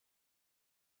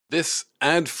This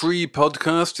ad-free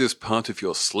podcast is part of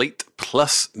your Slate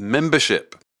Plus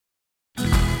membership.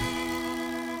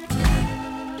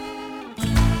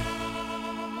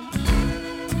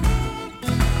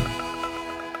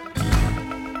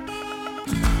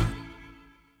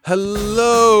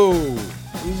 Hello!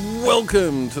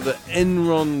 Welcome to the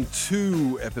Enron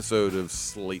 2 episode of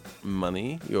Slate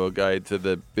Money, your guide to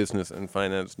the business and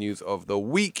finance news of the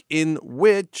week, in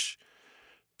which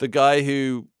the guy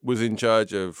who was in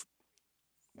charge of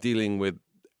dealing with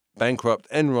bankrupt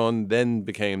Enron then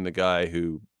became the guy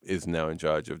who is now in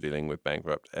charge of dealing with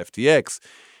bankrupt FTX.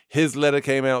 His letter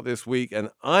came out this week, and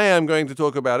I am going to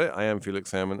talk about it. I am Felix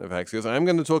Salmon of Axios. I'm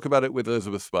going to talk about it with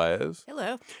Elizabeth Spires.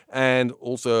 Hello. And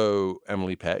also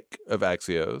Emily Peck of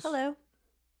Axios. Hello.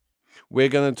 We're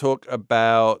going to talk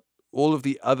about all of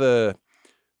the other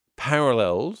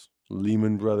parallels,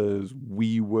 Lehman Brothers,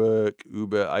 WeWork,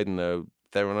 Uber, I don't know,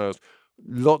 Theranos,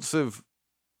 lots of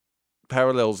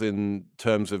parallels in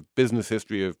terms of business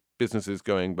history of businesses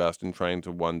going bust and trying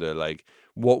to wonder, like,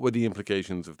 what were the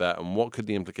implications of that and what could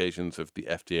the implications of the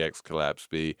FTX collapse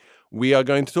be? We are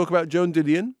going to talk about Joan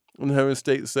Didion and her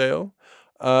estate sale.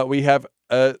 We have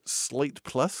a Slate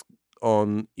Plus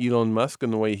on Elon Musk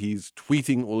and the way he's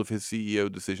tweeting all of his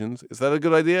CEO decisions. Is that a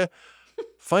good idea?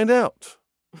 Find out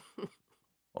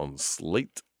on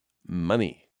Slate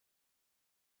Money.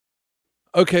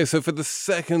 Okay, so for the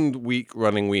second week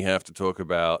running, we have to talk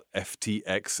about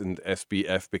FTX and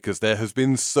SBF because there has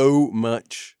been so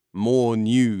much more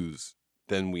news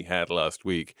than we had last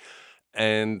week.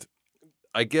 And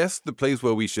I guess the place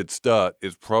where we should start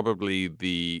is probably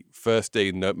the first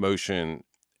day motion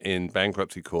in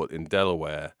bankruptcy court in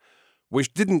Delaware,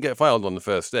 which didn't get filed on the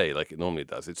first day like it normally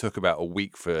does. It took about a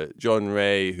week for John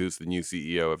Ray, who's the new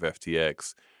CEO of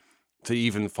FTX, to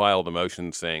even file the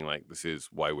motion saying, like, this is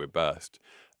why we're bust.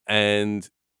 And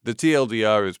the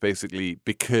TLDR is basically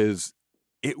because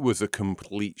it was a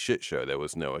complete shit show. There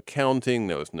was no accounting.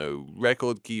 There was no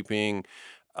record keeping.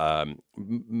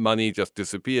 Money just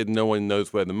disappeared. No one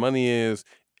knows where the money is.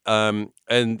 And,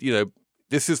 you know,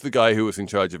 this is the guy who was in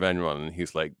charge of Enron. And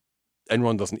he's like,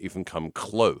 Enron doesn't even come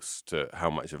close to how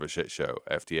much of a shit show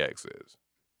FTX is.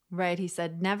 Right. He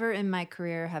said, never in my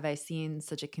career have I seen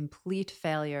such a complete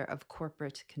failure of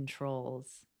corporate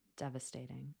controls.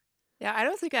 Devastating. Yeah, I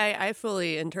don't think I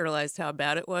fully internalized how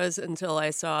bad it was until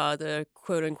I saw the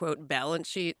quote unquote balance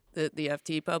sheet that the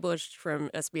FT published from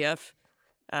SBF.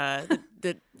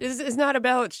 That is not a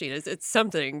balance sheet. It's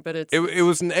something, but it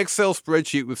was an Excel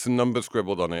spreadsheet with some numbers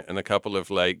scribbled on it and a couple of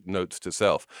like notes to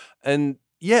self. And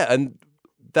yeah, and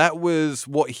that was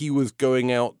what he was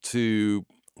going out to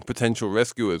potential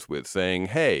rescuers with, saying,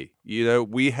 hey, you know,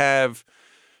 we have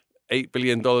 $8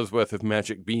 billion worth of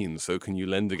magic beans, so can you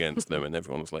lend against them? And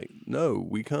everyone was like, no,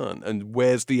 we can't. And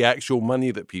where's the actual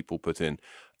money that people put in?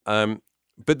 But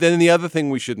then the other thing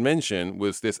we should mention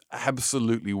was this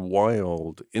absolutely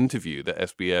wild interview that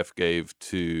SBF gave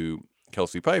to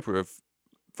Kelsey Piper of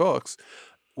Fox,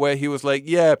 where he was like,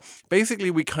 yeah, basically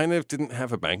we kind of didn't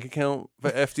have a bank account for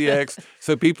FTX.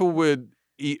 So people would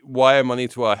wire money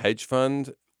to our hedge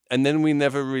fund, and then we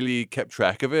never really kept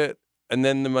track of it. And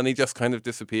then the money just kind of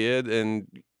disappeared, and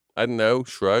I don't know,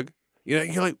 shrug. You know,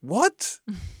 you're like, what?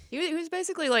 He was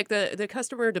basically like the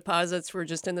customer deposits were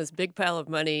just in this big pile of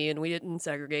money, and we didn't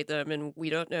segregate them, and we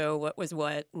don't know what was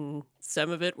what, and some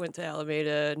of it went to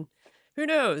Alameda, and who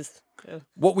knows? Yeah.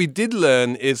 What we did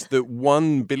learn is that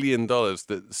 $1 billion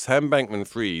that Sam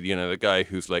Bankman-Fried, you know, the guy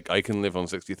who's like, I can live on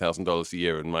 $60,000 a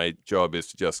year and my job is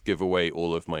to just give away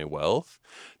all of my wealth,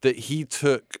 that he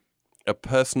took a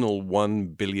personal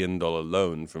 $1 billion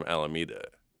loan from Alameda.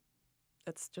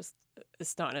 That's just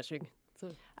astonishing.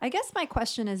 I guess my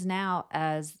question is now,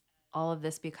 as all of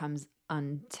this becomes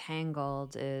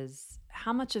untangled, is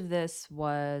how much of this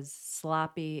was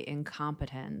sloppy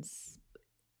incompetence?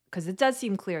 Because it does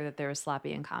seem clear that there was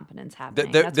sloppy incompetence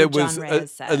happening. That's there what John was Ray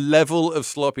has said. A level of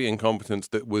sloppy incompetence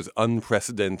that was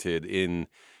unprecedented in,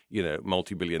 you know,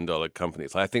 multi-billion-dollar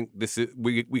companies. I think this is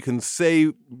we can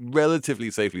say relatively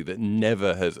safely that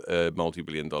never has a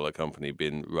multi-billion-dollar company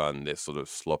been run this sort of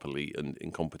sloppily and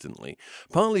incompetently.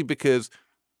 Partly because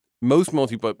most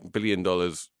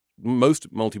multi-billion-dollar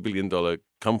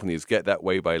companies get that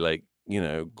way by, like, you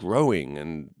know, growing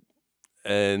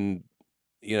and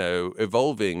you know,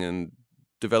 evolving and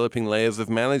developing layers of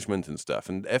management and stuff.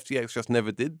 And FTX just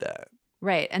never did that.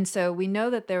 Right. And so we know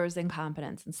that there was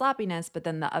incompetence and sloppiness, but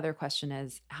then the other question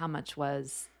is, how much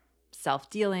was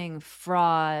self-dealing,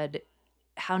 fraud?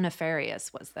 How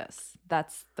nefarious was this?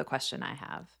 That's the question I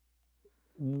have.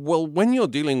 Well, when you're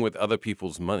dealing with other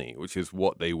people's money, which is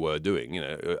what they were doing,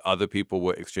 other people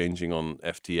were exchanging on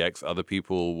FTX, other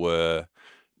people were,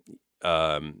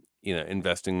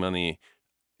 investing money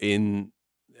in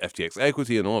FTX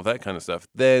equity and all of that kind of stuff,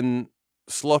 then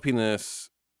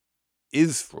sloppiness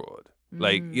is fraud.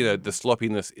 The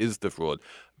sloppiness is the fraud.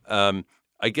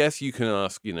 I guess you can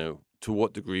ask, to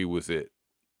what degree was it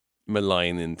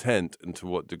malign intent and to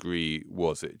what degree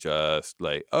was it just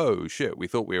like, oh shit, we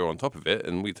thought we were on top of it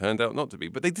and we turned out not to be.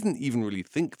 But they didn't even really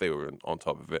think they were on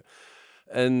top of it.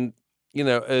 And,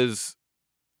 as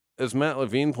Matt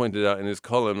Levine pointed out in his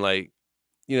column,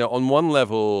 on one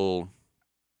level,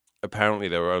 apparently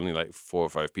there were only like 4 or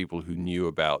 5 people who knew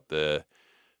about the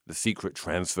secret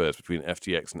transfers between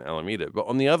FTX and Alameda. But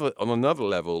on another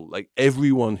level, like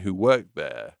everyone who worked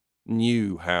there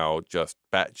knew how just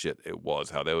batshit it was,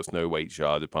 how there was no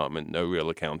HR department, no real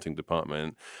accounting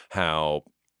department, how,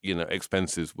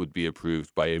 expenses would be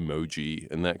approved by emoji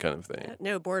and that kind of thing.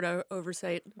 No board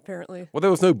oversight, apparently. Well, there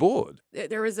was no board.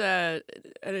 There was an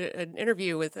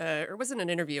interview with, or it wasn't an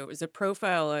interview, it was a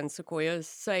profile on Sequoia's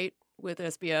site with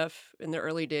SBF in the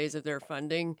early days of their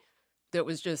funding that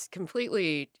was just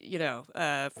completely,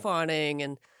 fawning.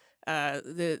 And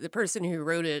the person who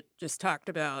wrote it just talked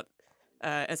about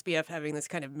SBF having this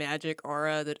kind of magic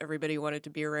aura that everybody wanted to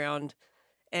be around.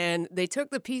 And they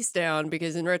took the piece down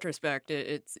because in retrospect,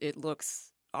 it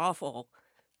looks awful.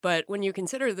 But when you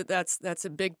consider that that's a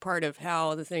big part of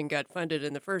how the thing got funded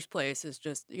in the first place is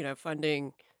just,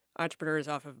 funding entrepreneurs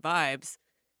off of vibes,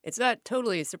 it's not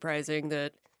totally surprising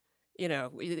that,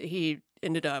 he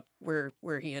ended up where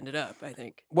he ended up, I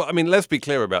think. Well, I mean, let's be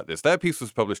clear about this. That piece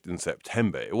was published in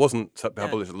September. It wasn't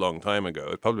published a long time ago. It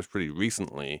was published pretty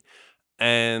recently.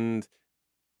 And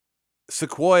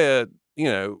Sequoia,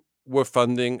 were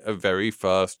funding a very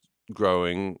fast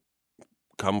growing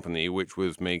company, which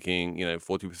was making,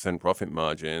 40% profit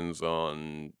margins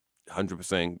on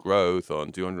 100% growth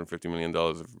on $250 million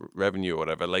of revenue or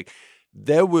whatever. Like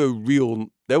there was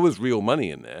real money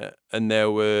in there. And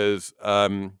there was,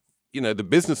 the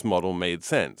business model made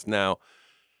sense. Now,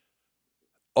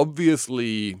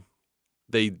 obviously,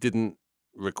 they didn't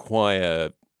require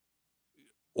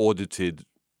audited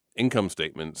income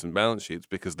statements and balance sheets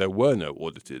because there were no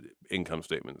audited income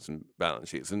statements and balance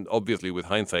sheets. And obviously, with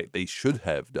hindsight, they should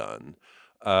have done.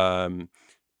 But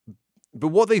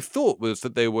what they thought was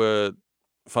that they were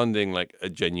funding like a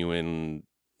genuine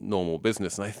normal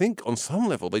business. And I think on some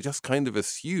level, they just kind of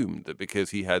assumed that because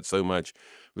he had so much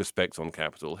respect on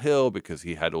Capitol Hill, because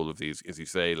he had all of these, as you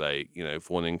say,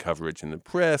 fawning coverage in the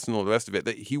press and all the rest of it,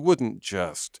 that he wouldn't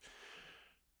just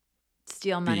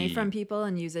steal money from people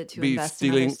and use it to invest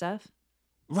in other stuff.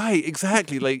 Right,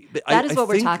 exactly. That is what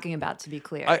we're talking about, to be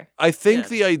clear. I think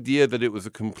the idea that it was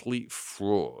a complete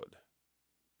fraud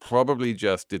probably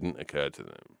just didn't occur to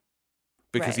them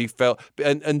because he felt,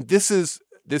 and this is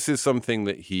something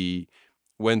that he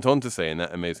went on to say in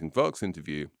that amazing Vox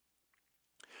interview,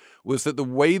 was that the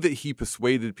way that he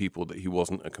persuaded people that he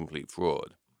wasn't a complete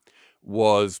fraud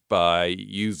was by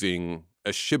using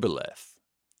a shibboleth.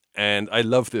 And I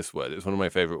love this word. It's one of my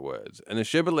favorite words. And a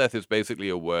shibboleth is basically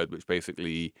a word which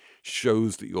basically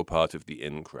shows that you're part of the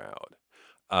in crowd.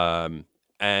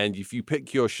 And if you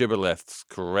pick your shibboleths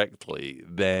correctly,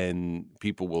 then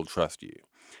people will trust you.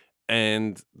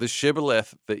 And the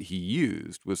shibboleth that he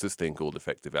used was this thing called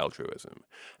effective altruism.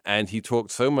 And he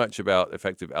talked so much about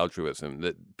effective altruism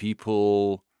that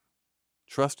people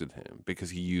trusted him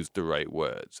because he used the right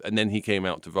words. And then he came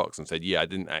out to Vox and said, I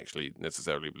didn't actually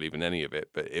necessarily believe in any of it,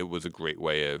 but it was a great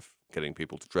way of getting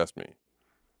people to trust me.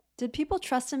 Did people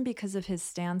trust him because of his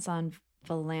stance on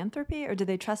philanthropy, or did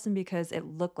they trust him because it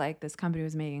looked like this company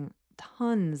was making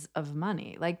tons of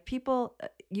money? Like people,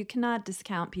 you cannot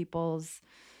discount people's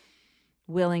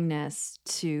willingness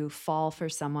to fall for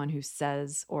someone who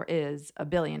says or is a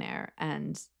billionaire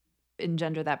and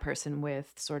engender that person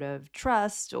with sort of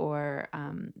trust or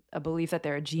a belief that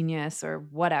they're a genius or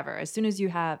whatever. As soon as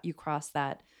you cross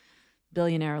that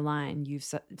billionaire line, you've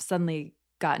suddenly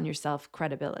gotten yourself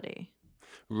credibility.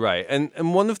 Right. And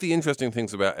one of the interesting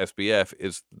things about SBF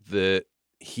is that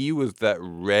he was that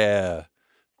rare,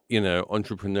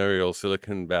 entrepreneurial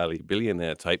Silicon Valley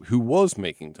billionaire type who was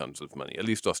making tons of money, at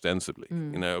least ostensibly,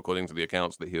 according to the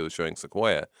accounts that he was showing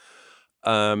Sequoia.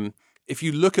 If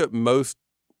you look at most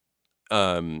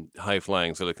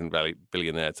high-flying Silicon Valley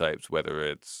billionaire types, whether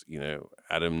it's,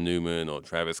 Adam Newman or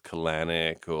Travis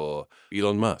Kalanick or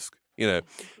Elon Musk,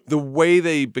 the way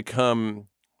they become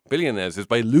billionaires is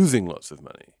by losing lots of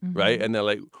money, right? And they're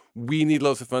like, we need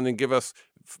lots of funding, give us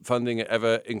funding at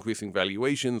ever increasing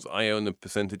valuations. I own a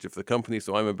percentage of the company,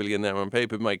 so I'm a billionaire on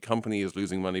paper. My company is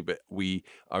losing money, but we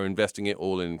are investing it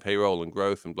all in payroll and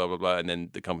growth and blah, blah, blah. And then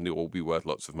the company will be worth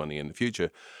lots of money in the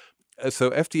future.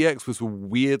 So FTX was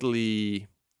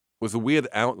a weird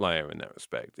outlier in that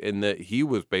respect, in that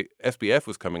SBF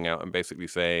was coming out and basically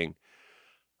saying,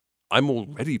 I'm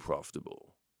already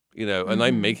profitable, and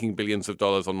I'm making billions of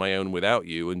dollars on my own without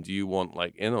you. And do you want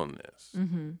in on this?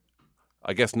 Mm-hmm.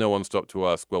 I guess no one stopped to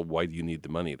ask, well, why do you need the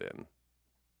money then?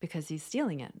 Because he's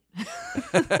stealing it.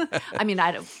 I mean,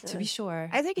 to be sure.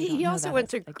 I think we don't he know also that, went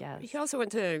to I guess. he also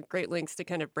went to great lengths to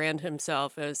kind of brand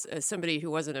himself as somebody who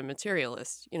wasn't a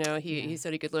materialist. He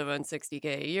said he could live on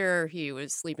 $60K a year. He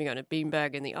was sleeping on a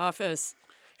beanbag in the office.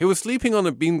 He was sleeping on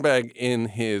a beanbag in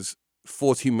his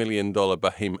 $40 million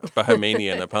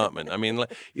Bahamian apartment. I mean,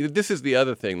 this is the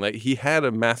other thing. He had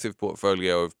a massive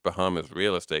portfolio of Bahamas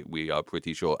real estate, we are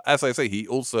pretty sure. As I say, he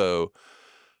also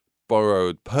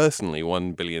borrowed personally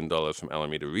 $1 billion from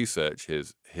Alameda Research,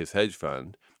 his hedge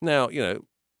fund. Now,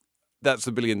 that's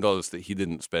 $1 billion that he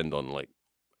didn't spend on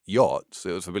yachts.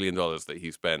 It was $1 billion that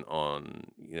he spent on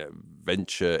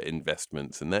venture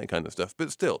investments and that kind of stuff.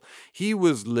 But still, he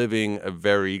was living a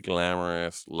very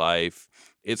glamorous life.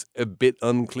 It's a bit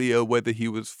unclear whether he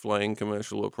was flying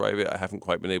commercial or private. I haven't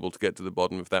quite been able to get to the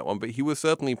bottom of that one, but he was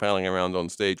certainly palling around on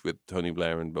stage with Tony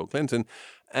Blair and Bill Clinton.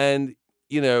 And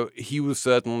he was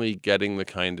certainly getting the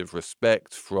kind of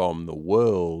respect from the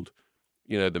world,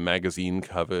 the magazine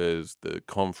covers, the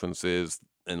conferences,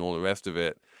 and all the rest of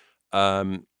it,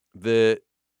 that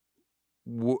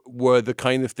were the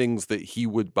kind of things that he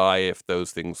would buy if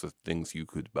those things were things you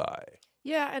could buy.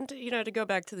 Yeah, and to go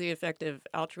back to the effective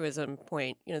altruism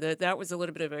point, that was a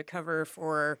little bit of a cover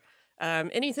for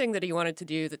anything that he wanted to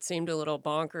do that seemed a little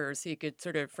bonkers. He could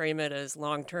sort of frame it as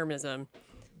long-termism.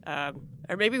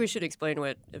 Or maybe we should explain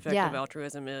what effective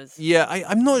altruism is. Yeah,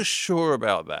 I'm not sure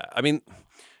about that. I mean,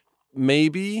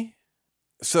 maybe.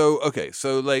 So, okay,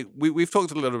 so we've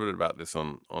talked a little bit about this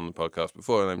on the podcast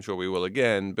before, and I'm sure we will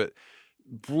again. But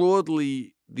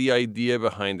broadly, the idea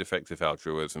behind effective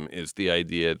altruism is the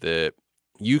idea that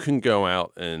you can go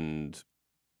out and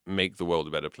make the world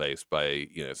a better place by,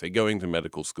 say, going to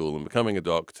medical school and becoming a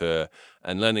doctor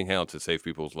and learning how to save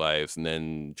people's lives and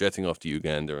then jetting off to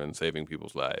Uganda and saving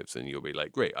people's lives. And you'll be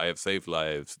like, great, I have saved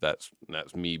lives. That's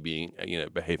me being,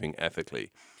 behaving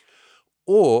ethically.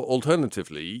 Or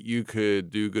alternatively, you could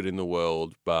do good in the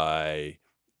world by,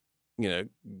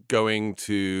 going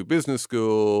to business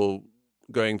school,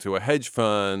 going to a hedge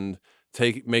fund,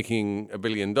 making $1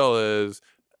 billion,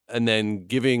 and then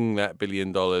giving that $1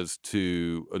 billion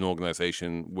to an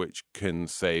organization which can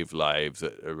save lives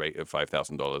at a rate of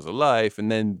 $5,000 a life.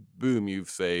 And then, boom, you've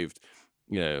saved,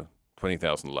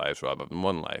 20,000 lives rather than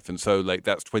one life. And so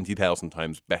that's 20,000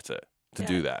 times better to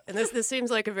do that. And this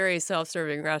seems like a very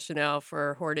self-serving rationale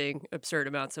for hoarding absurd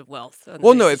amounts of wealth.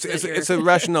 Well, no, it's a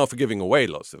rationale for giving away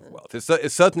lots of wealth.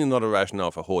 It's certainly not a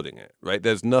rationale for hoarding it, right?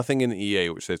 There's nothing in the EA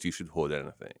which says you should hoard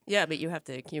anything. Yeah, but you have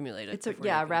to accumulate it. It's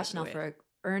a rationale for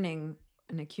earning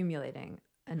and accumulating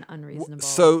an unreasonable.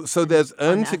 So there's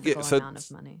earn to get amount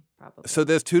of money, probably. So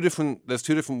there's two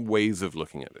different ways of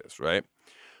looking at this, right?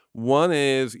 One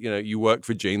is, you work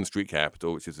for Jane Street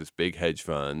Capital, which is this big hedge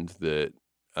fund that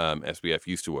SBF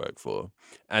used to work for,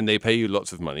 and they pay you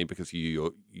lots of money because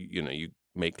you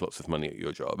make lots of money at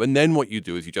your job. And then what you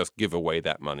do is you just give away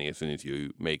that money as soon as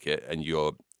you make it, and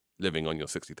you're living on your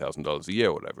 $60,000 a year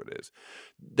or whatever it is.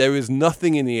 There is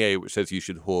nothing in EA which says you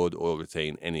should hoard or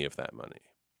retain any of that money.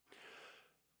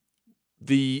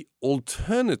 The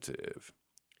alternative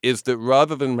is that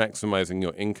rather than maximizing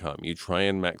your income, you try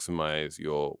and maximize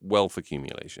your wealth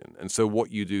accumulation. And so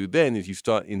what you do then is you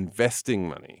start investing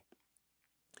money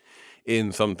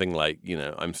in something like,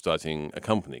 I'm starting a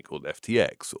company called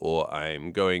FTX, or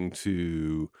I'm going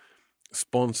to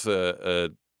sponsor a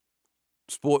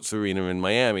sports arena in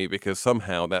Miami because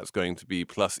somehow that's going to be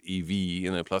plus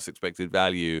EV, plus expected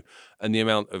value. And the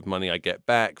amount of money I get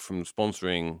back from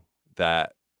sponsoring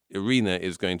that arena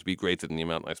is going to be greater than the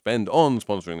amount I spend on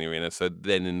sponsoring the arena. So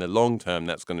then in the long term,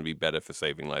 that's going to be better for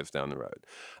saving lives down the road.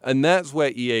 And that's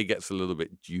where EA gets a little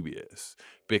bit dubious,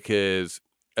 because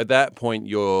at that point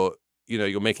you're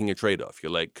making a trade-off.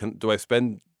 You're like, do I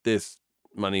spend this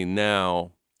money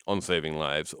now on saving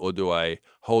lives, or do I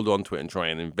hold on to it and try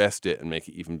and invest it and make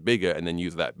it even bigger and then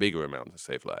use that bigger amount to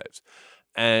save lives?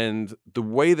 And the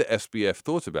way that SBF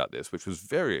thought about this, which was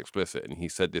very explicit, and he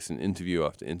said this in interview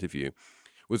after interview,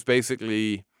 was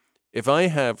basically, if I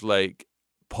have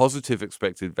positive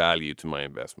expected value to my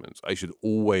investments, I should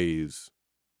always,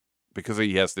 because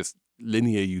he has this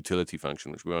linear utility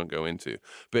function, which we won't go into.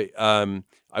 But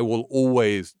I will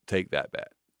always take that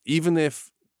bet, even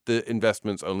if the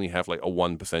investments only have like a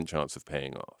 1% chance of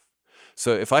paying off.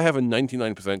 So if I have a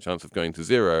 99% chance of going to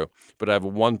zero, but I have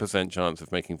a 1% chance of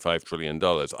making $5 trillion,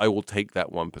 I will take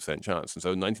that 1% chance. And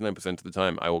so 99% of the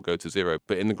time I will go to zero.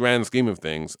 But in the grand scheme of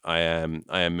things, I am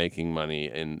making money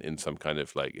in some kind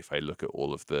of, like, if I look at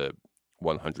all of the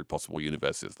 100 possible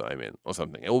universes that I'm in or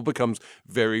something, it all becomes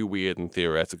very weird and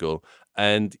theoretical.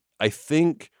 And I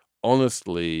think,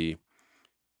 honestly,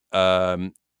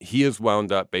 he has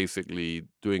wound up basically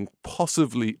doing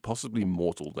possibly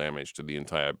mortal damage to the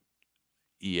entire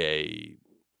EA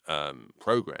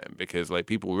program, because like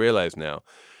people realize now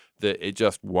that it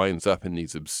just winds up in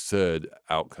these absurd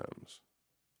outcomes.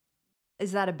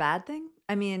 Is that a bad thing?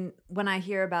 I mean, when I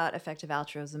hear about effective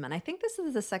altruism, and I think this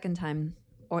is the second time,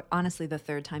 or honestly the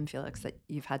third time, Felix, that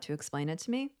you've had to explain it to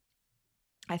me,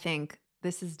 I think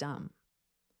this is dumb.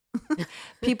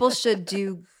 People should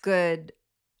do good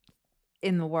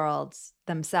in the world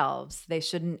themselves. They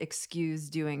shouldn't excuse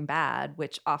doing bad,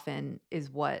 which often is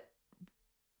what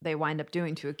they wind up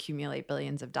doing to accumulate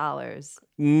billions of dollars.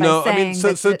 No, by saying I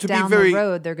mean, so to down be very the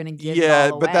road, they're going to give it yeah,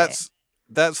 all but away.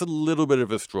 that's a little bit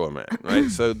of a straw man,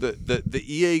 right? So the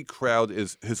EA crowd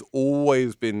has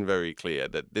always been very clear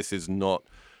that this is not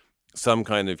some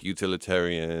kind of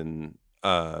utilitarian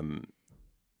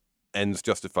ends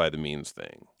justify the means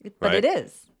thing, But right? it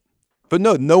is. But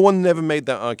no one never made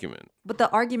that argument. But the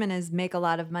argument is make a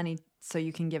lot of money so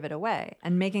you can give it away.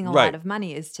 And making a Right. lot of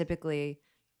money is typically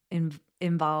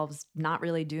involves not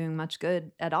really doing much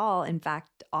good at all. In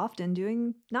fact, often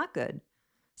doing not good.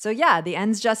 So yeah, the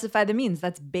ends justify the means.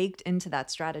 That's baked into that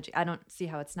strategy. I don't see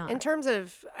how it's not. In terms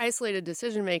of isolated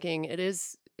decision making, it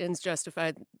is ends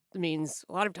justify the means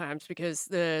a lot of times, because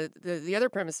the other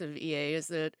premise of EA is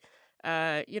that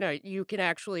you can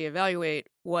actually evaluate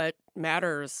what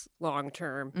matters long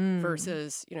term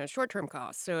versus short term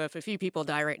costs. So if a few people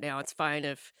die right now, it's fine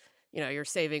if you're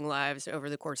saving lives over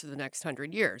the course of the next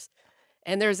 100 years.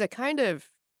 And there's a kind of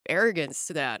arrogance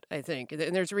to that, I think,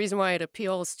 and there's a reason why it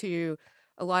appeals to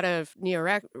a lot of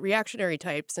neo-reactionary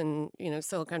types in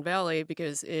Silicon Valley,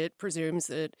 because it presumes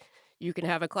that you can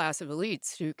have a class of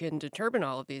elites who can determine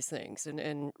all of these things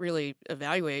and really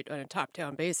evaluate on a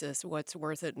top-down basis what's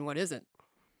worth it and what isn't.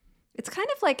 It's kind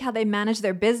of like how they manage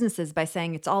their businesses by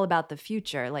saying it's all about the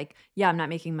future. Like, yeah, I'm not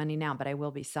making money now, but I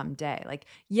will be someday. Like,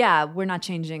 yeah, we're not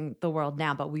changing the world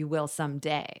now, but we will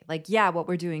someday. Like, yeah, what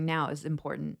we're doing now is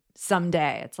important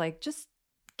someday. It's like, just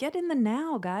get in the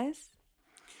now, guys.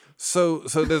 So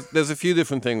there's a few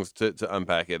different things to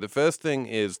unpack here. The first thing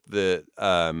is that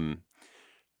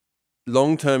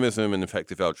long-termism and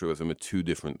effective altruism are two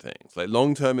different things. Like,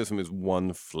 long-termism is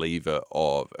one flavor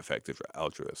of effective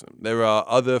altruism. There are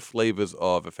other flavors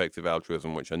of effective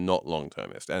altruism which are not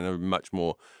long-termist and are much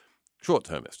more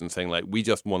short-termist, and saying like, we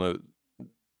just want to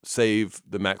save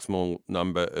the maximal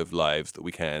number of lives that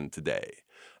we can today.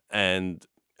 And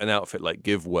an outfit like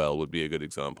GiveWell would be a good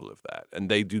example of that. And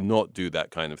they do not do that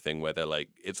kind of thing where they're like,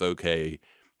 it's okay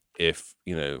if,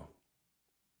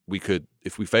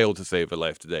 if we fail to save a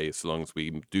life today, so long as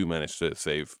we do manage to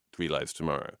save 3 lives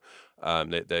tomorrow.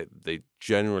 They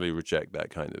generally reject that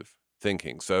kind of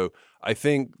thinking. So I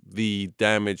think the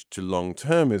damage to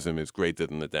long-termism is greater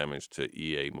than the damage to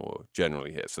EA more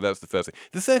generally here. So that's the first thing.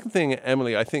 The second thing,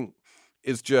 Emily, I think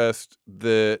is just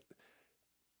that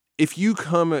if you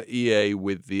come at EA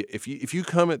with if you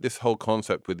come at this whole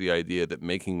concept with the idea that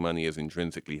making money is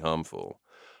intrinsically harmful,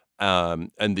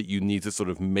 and that you need to sort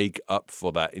of make up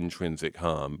for that intrinsic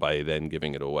harm by then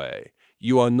giving it away,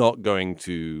 you are not going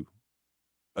to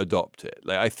adopt it.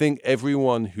 Like, I think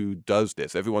everyone who does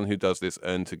this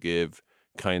earn to give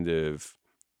kind of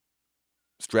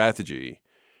strategy,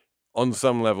 on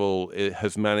some level, it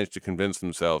has managed to convince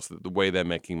themselves that the way they're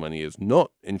making money is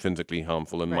not intrinsically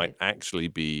harmful and might actually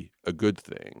be a good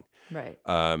thing. Right.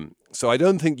 So I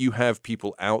don't think you have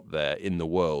people out there in the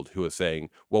world who are saying,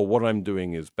 well, what I'm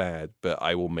doing is bad, but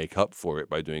I will make up for it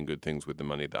by doing good things with the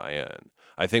money that I earn.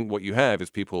 I think what you have is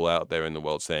people out there in the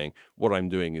world saying, what I'm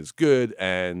doing is good,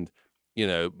 and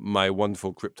my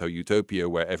wonderful crypto utopia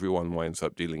where everyone winds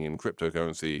up dealing in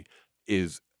cryptocurrency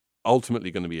is ultimately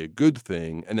going to be a good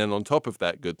thing. And then on top of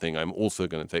that good thing, I'm also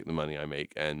going to take the money I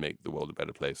make and make the world a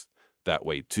better place that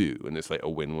way too. And it's like a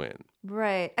win-win.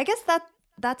 Right. I guess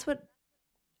that's what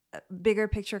bigger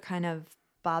picture kind of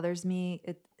bothers me.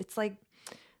 It's like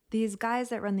these guys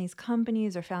that run these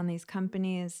companies or found these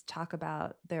companies talk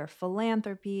about their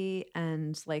philanthropy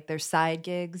and like their side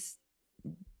gigs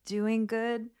doing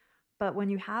good. But when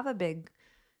you have a big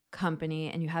company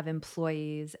and you have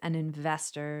employees and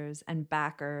investors and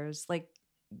backers, like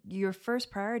your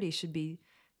first priority should be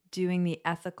doing the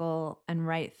ethical and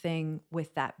right thing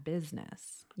with that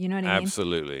business. You know what I mean?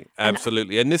 Absolutely. And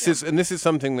Absolutely. And this is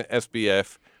something that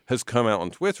SBF has come out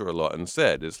on Twitter a lot and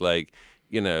said. It's like,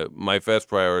 my first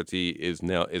priority is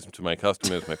to my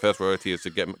customers. My first priority is to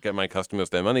get my customers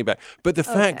their money back. But the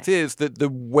fact is that the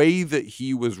way that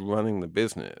he was running the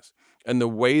business and the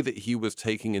way that he was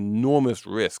taking enormous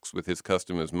risks with his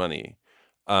customers' money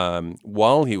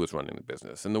while he was running the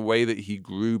business, and the way that he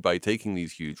grew by taking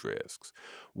these huge risks,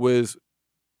 was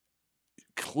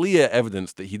clear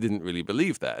evidence that he didn't really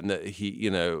believe that, and that he,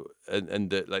 and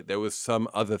that like there was some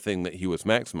other thing that he was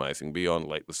maximizing beyond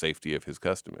like the safety of his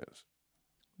customers.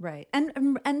 Right. And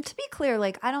to be clear,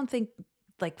 like I don't think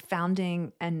like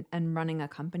founding and running a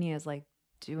company is like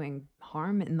doing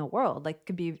harm in the world. Like it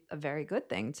could be a very good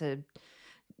thing to,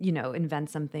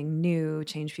 invent something new,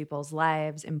 change people's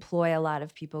lives, employ a lot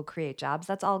of people, create jobs.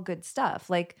 That's all good stuff.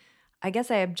 Like I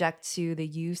guess I object to the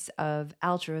use of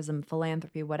altruism,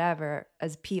 philanthropy, whatever,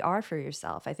 as PR for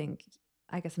yourself. I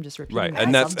guess I'm just repeating Right,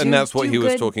 myself. and that's what he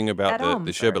was good talking about, at the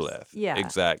home shibboleth. first. Yeah.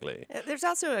 Exactly. There's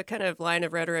also a kind of line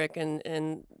of rhetoric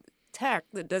in tech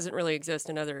that doesn't really exist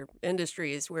in other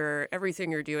industries, where everything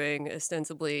you're doing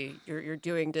ostensibly you're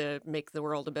doing to make the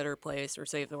world a better place or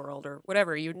save the world or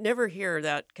whatever. You never hear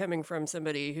that coming from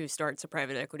somebody who starts a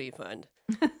private equity fund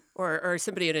or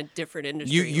somebody in a different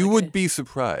industry. You would be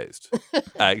surprised,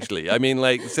 actually. I mean,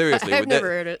 like seriously, I've never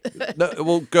heard it. No,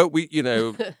 well,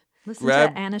 Listen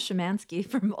grab to Anna Shemansky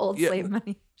from Old Slate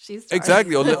Money. She's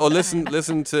exactly, or listen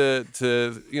to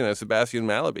Sebastian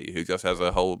Mallaby, who just has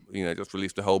a whole just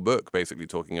released a whole book basically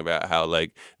talking about how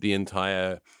like the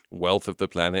entire wealth of the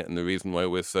planet and the reason why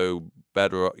we're so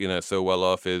better, so well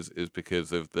off is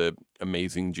because of the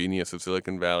amazing genius of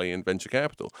Silicon Valley and venture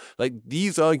capital. Like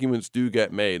these arguments do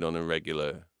get made on a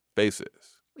regular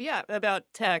basis. Yeah, about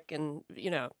tech and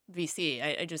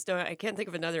VC. I just don't. I can't think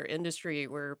of another industry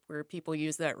where people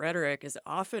use that rhetoric as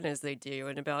often as they do,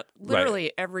 and about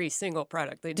literally every single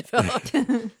product they develop.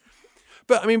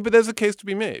 But there's a case to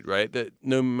be made, right? That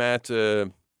no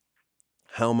matter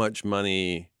how much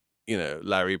money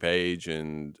Larry Page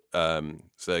and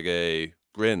Sergey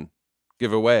Brin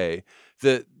give away,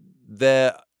 that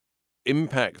their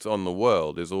impact on the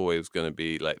world is always going to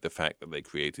be like the fact that they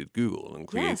created Google, and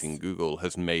creating Google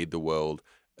has made the world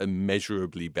a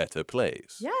measurably better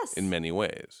place in many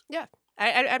ways. Yeah.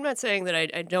 I'm not saying that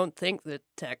I don't think that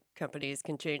tech companies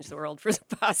can change the world for the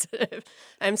positive.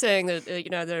 I'm saying that,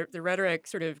 the rhetoric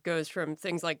sort of goes from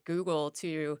things like Google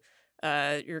to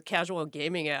your casual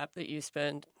gaming app that you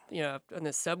spend, on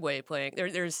the subway playing.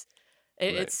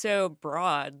 It's so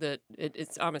broad that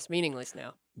it's almost meaningless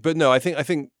now. But no, I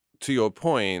think to your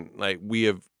point, like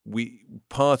we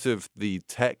part of the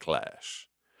techlash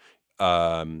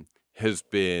has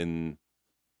been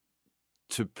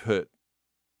to put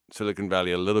Silicon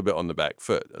Valley a little bit on the back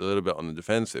foot, a little bit on the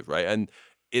defensive, right? And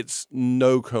it's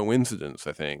no coincidence,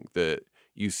 I think, that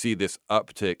you see this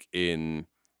uptick in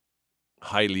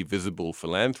highly visible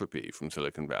philanthropy from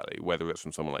Silicon Valley, whether it's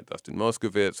from someone like Dustin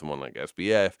Moskovitz, someone like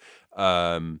SBF,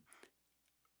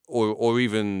 or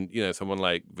even someone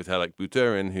like Vitalik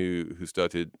Buterin who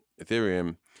started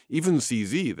Ethereum. Even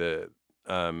CZ, the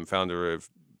founder of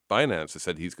Binance, has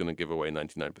said he's going to give away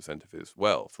 99% of his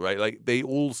wealth. Right? Like they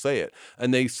all say it,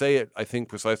 and they say it, I think,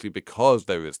 precisely because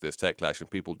there is this tech clash, and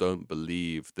people don't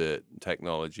believe that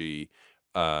technology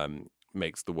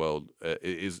makes the world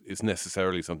is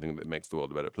necessarily something that makes the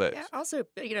world a better place. Yeah. Also,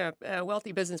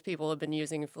 wealthy business people have been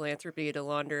using philanthropy to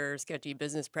launder sketchy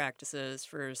business practices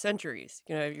for centuries.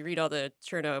 You read all the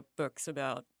Chernow books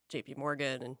about J.P.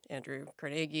 Morgan and Andrew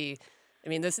Carnegie.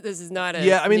 This is not a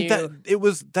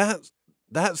new...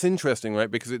 That's interesting, right?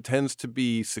 Because it tends to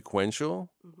be sequential.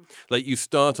 Mm-hmm. Like you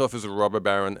start off as a robber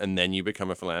baron and then you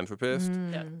become a philanthropist,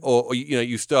 or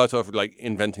you start off like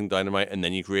inventing dynamite and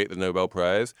then you create the Nobel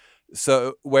Prize.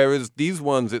 So whereas these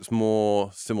ones, it's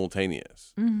more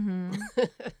simultaneous. Mm-hmm.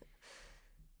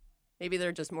 Maybe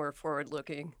they're just more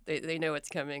forward-looking. They know it's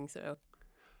coming. So,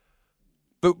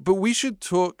 but we should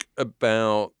talk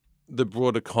about the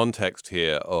broader context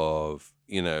here of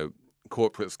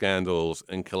corporate scandals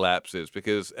and collapses,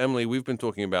 because Emily, we've been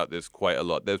talking about this quite a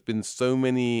lot. There's been so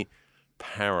many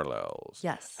parallels.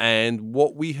 Yes. And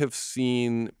what we have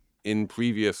seen in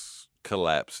previous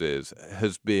collapses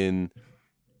has been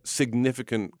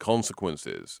significant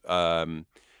consequences. When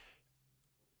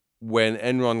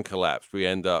Enron collapsed, we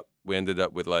ended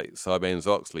up with like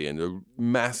Sarbanes-Oxley and a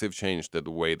massive change to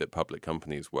the way that public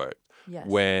companies worked. Yes.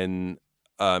 When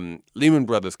Lehman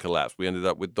Brothers collapsed. We ended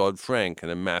up with Dodd-Frank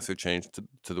and a massive change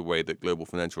to the way that global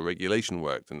financial regulation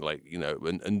worked, and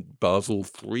and Basel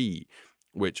III,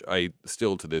 which I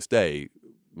still to this day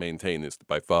maintain is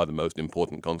by far the most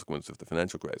important consequence of the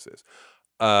financial crisis.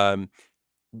 Um,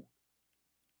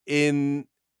 in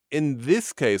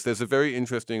this case, there's a very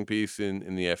interesting piece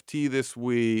in the FT this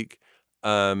week,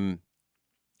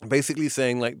 basically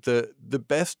saying like the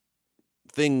best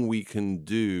thing we can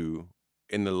do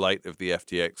in the light of the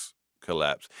FTX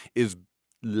collapse is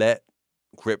let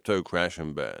crypto crash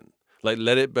and burn. Like,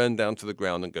 let it burn down to the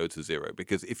ground and go to zero.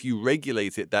 Because if you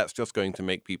regulate it, that's just going to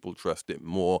make people trust it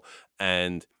more.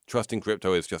 And trusting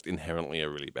crypto is just inherently a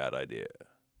really bad idea.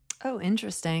 Oh,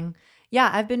 interesting. Yeah,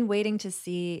 I've been waiting to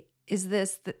see,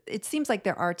 it seems like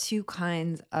there are two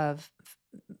kinds of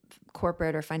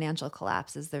corporate or financial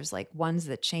collapses. There's like ones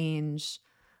that change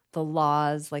the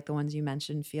laws, like the ones you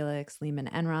mentioned, Felix, Lehman,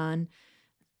 Enron.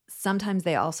 Sometimes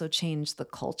they also change the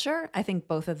culture. I think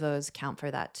both of those count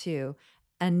for that too.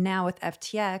 And now with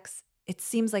FTX, it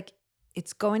seems like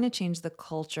it's going to change the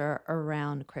culture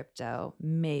around crypto,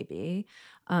 maybe.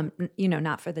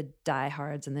 Not for the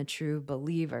diehards and the true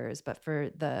believers, but for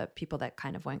the people that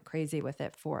kind of went crazy with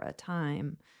it for a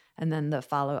time. And then the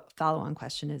follow-on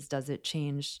question is, does it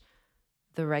change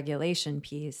the regulation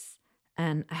piece?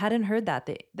 And I hadn't heard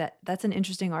that's an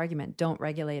interesting argument. Don't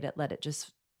regulate it, let it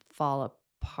just fall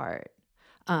apart.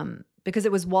 Because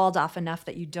it was walled off enough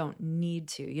that you don't need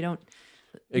to. You don't.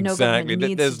 Exactly. No government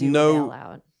needs to do a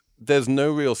bailout. There's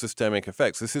no real systemic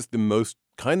effects. This is the most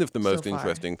So far.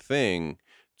 interesting thing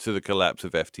to the collapse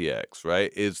of FTX, right?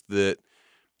 Is that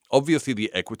obviously the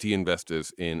equity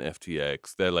investors in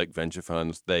FTX, they're like venture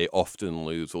funds. They often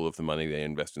lose all of the money they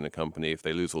invest in a company. If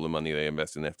they lose all the money they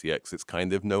invest in FTX, it's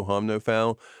kind of no harm, no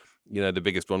foul. The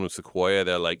biggest one was Sequoia.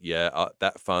 They're like,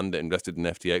 that fund that invested in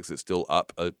FTX is still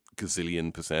up a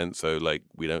gazillion %. So like,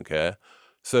 we don't care.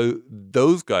 So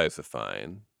those guys are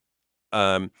fine.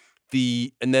 And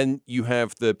then you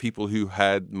have the people who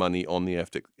had money on the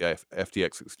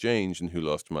FTX exchange and who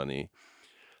lost money.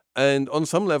 And on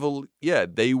some level,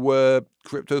 they were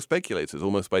crypto speculators,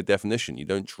 almost by definition. You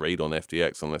don't trade on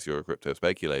FTX unless you're a crypto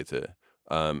speculator.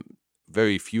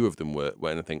 Very few of them were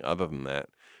anything other than that.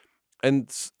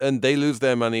 And they lose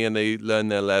their money and they learn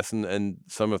their lesson, and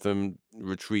some of them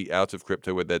retreat out of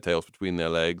crypto with their tails between their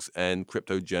legs, and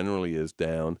crypto generally is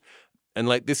down. And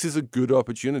like, this is a good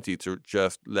opportunity to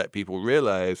just let people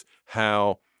realize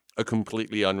how a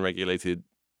completely unregulated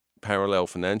parallel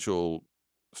financial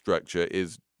structure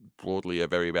is broadly a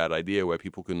very bad idea, where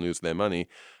people can lose their money.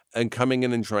 And coming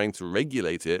in and trying to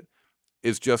regulate it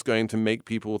is just going to make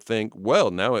people think,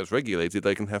 well, now it's regulated,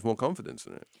 they can have more confidence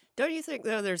in it. Don't you think,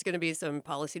 though, there's going to be some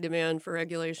policy demand for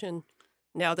regulation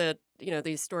now that,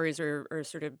 these stories are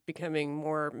sort of becoming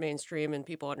more mainstream and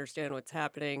people understand what's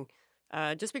happening?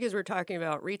 Just because we're talking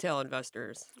about retail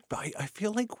investors. But I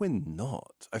feel like we're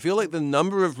not. I feel like the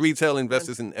number of retail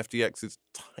investors in FTX is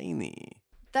tiny.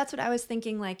 That's what I was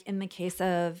thinking. Like in the case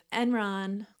of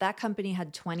Enron, that company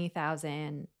had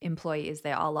 20,000 employees.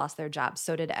 They all lost their jobs.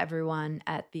 So did everyone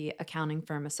at the accounting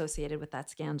firm associated with that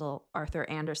scandal, Arthur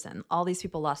Andersen. All these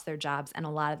people lost their jobs, and a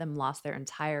lot of them lost their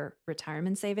entire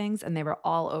retirement savings, and they were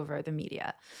all over the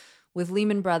media. With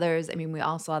Lehman Brothers, I mean, we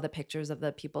all saw the pictures of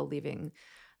the people leaving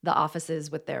the offices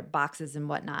with their boxes and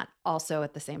whatnot. Also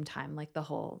at the same time, like the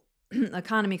whole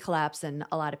economy collapsed and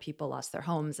a lot of people lost their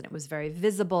homes, and it was very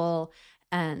visible.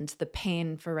 And the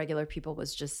pain for regular people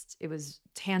it was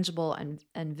tangible and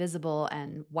visible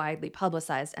and widely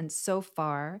publicized. And so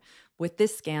far with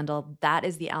this scandal, that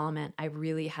is the element I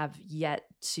really have yet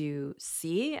to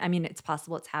see. I mean, it's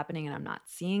possible it's happening and I'm not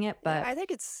seeing it, but I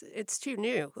think it's too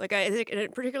new. Like, I think, and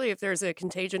particularly if there's a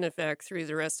contagion effect through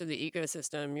the rest of the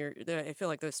ecosystem, I feel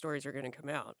like those stories are going to come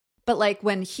out. But like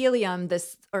when Helium,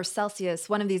 or Celsius,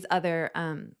 one of these other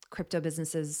crypto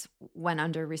businesses went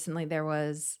under recently, it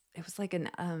was like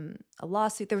a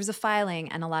lawsuit. There was a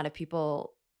filing, and a lot of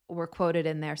people were quoted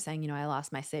in there saying, I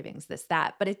lost my savings, this,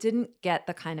 that. But it didn't get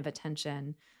the kind of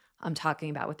attention I'm talking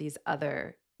about with these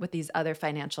other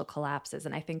financial collapses,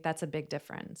 and I think that's a big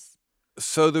difference.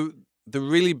 So the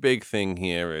really big thing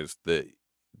here is that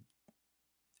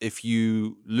if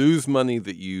you lose money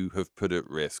that you have put at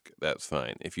risk, that's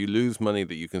fine. If you lose money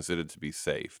that you consider to be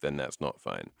safe, then that's not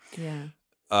fine. Yeah.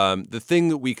 The thing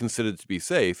that we consider to be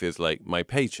safe is like my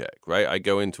paycheck, right? I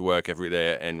go into work every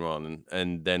day at Enron,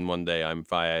 and then one day I'm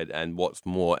fired. And what's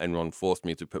more, Enron forced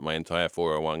me to put my entire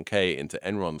 401k into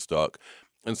Enron stock.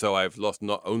 And so I've lost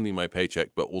not only my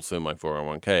paycheck, but also my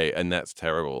 401k. And that's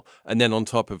terrible. And then on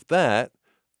top of that,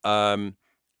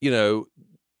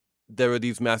 there are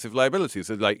these massive liabilities.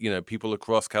 So like, people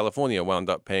across California wound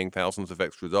up paying thousands of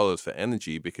extra dollars for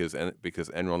energy because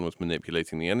Enron was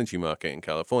manipulating the energy market in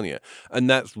California. And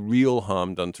that's real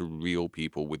harm done to real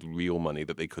people with real money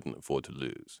that they couldn't afford to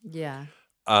lose. Yeah.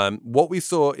 What we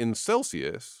saw in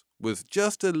Celsius was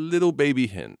just a little baby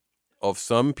hint of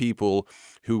some people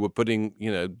who were putting,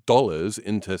 dollars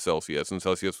into Celsius, and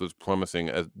Celsius was promising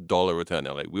a dollar return.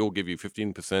 They're like, we'll give you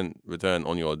 15% return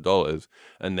on your dollars.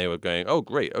 And they were going, oh,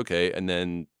 great. Okay. And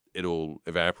then it all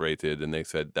evaporated and they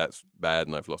said, that's bad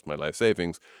and I've lost my life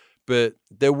savings. But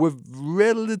there were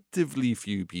relatively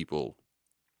few people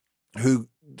who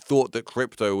thought that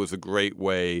crypto was a great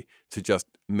way to just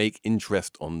make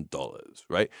interest on dollars,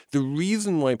 right? The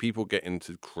reason why people get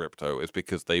into crypto is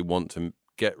because they want to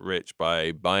get rich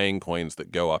by buying coins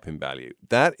that go up in value.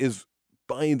 That is,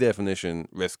 by definition,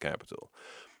 risk capital.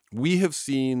 We have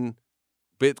seen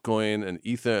Bitcoin and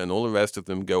Ether and all the rest of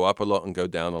them go up a lot and go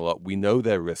down a lot. We know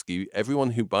they're risky.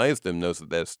 Everyone who buys them knows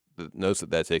that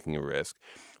they're taking a risk.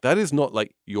 That is not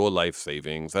like your life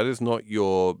savings. That is not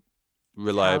your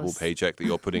reliable paycheck that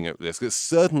you're putting at risk. It's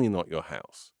certainly not your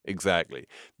house. Exactly.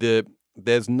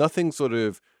 There's no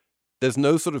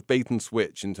sort of bait and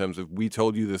switch in terms of we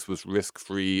told you this was risk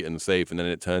free and safe, and then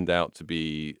it turned out to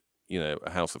be,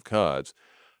 a house of cards.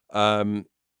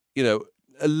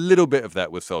 A little bit of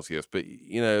that with Celsius, but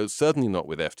certainly not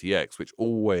with FTX, which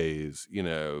always,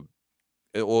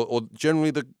 or generally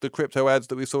the crypto ads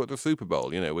that we saw at the Super Bowl,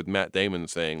 with Matt Damon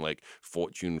saying like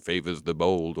fortune favors the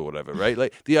bold or whatever, right?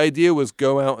 Like the idea was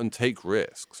go out and take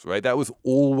risks, right? That was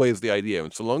always the idea.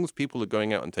 And so long as people are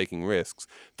going out and taking risks,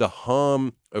 the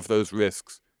harm of those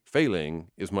risks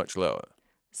failing is much lower.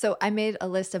 So I made a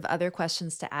list of other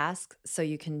questions to ask so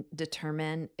you can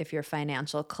determine if your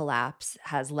financial collapse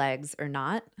has legs or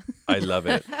not. I love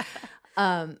it.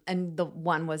 And the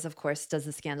one was, of course, does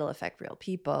the scandal affect real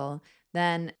people?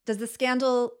 Then does the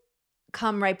scandal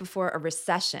come right before a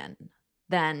recession?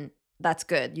 Then that's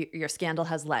good. Your scandal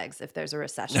has legs if there's a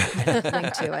recession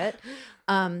linked to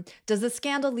it. Does the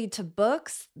scandal lead to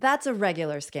books? That's a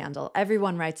regular scandal.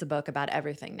 Everyone writes a book about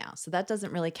everything now. So that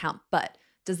doesn't really count. But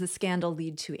does the scandal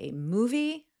lead to a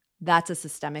movie? That's a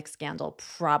systemic scandal,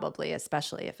 probably,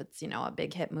 especially if it's, a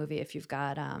big hit movie. If you've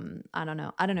got, I don't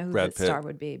know who Brad the Pitt. star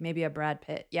would be. Maybe a Brad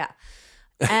Pitt. Yeah.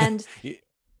 And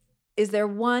is there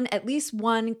at least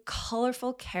one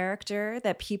colorful character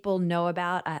that people know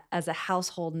about as a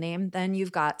household name? Then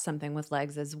you've got something with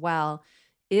legs as well.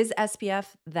 Is SBF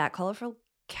that colorful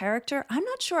character? I'm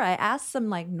not sure. I asked some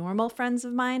normal friends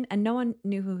of mine and no one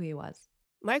knew who he was.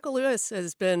 Michael Lewis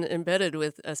has been embedded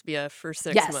with SBF for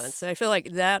 6 months. I feel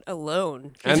like that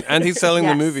alone. And he's selling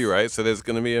the movie, right? So there's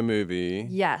going to be a movie.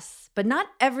 Yes. But not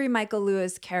every Michael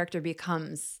Lewis character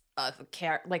becomes a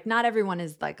character. Like, not everyone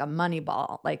is like a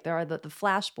Moneyball. Like, there are the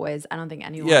Flash Boys. I don't think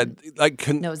anyone knows that.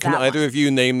 Can either of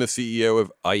you name the CEO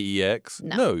of IEX?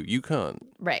 No, you can't.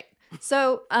 Right.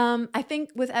 So I think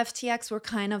with FTX, we're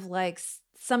kind of like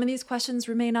some of these questions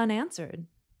remain unanswered.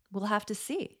 We'll have to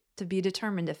see. To be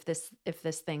determined if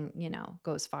this thing,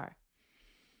 goes far.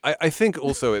 I think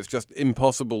also it's just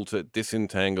impossible to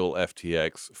disentangle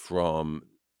FTX from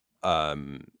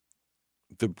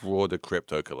the broader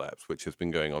crypto collapse, which has been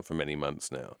going on for many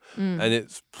months now. And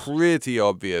it's pretty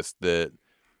obvious that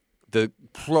the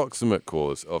proximate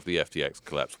cause of the FTX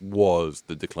collapse was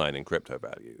the decline in crypto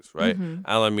values, right?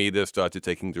 Alameda started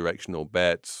taking directional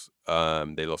bets.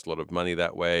 They lost a lot of money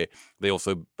that way. They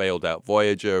also bailed out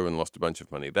Voyager and lost a bunch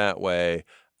of money that way.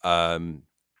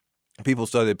 People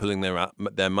started pulling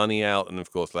their money out. And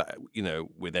of course,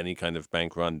 with any kind of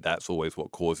bank run, that's always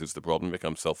what causes the problem. It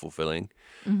becomes self-fulfilling.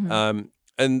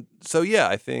 And so, yeah,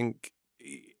 I think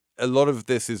a lot of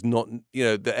this is not,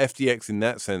 the FTX in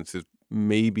that sense is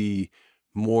maybe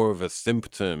more of a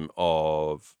symptom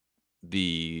of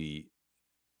the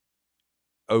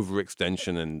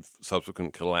overextension and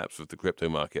subsequent collapse of the crypto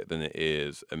market than it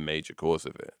is a major cause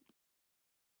of it.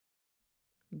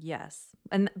 Yes.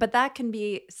 But that can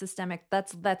be systemic.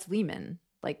 That's Lehman.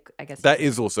 Like, I guess that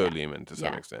is also Lehman to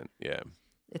some extent. Yeah.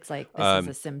 It's like this is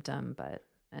a symptom,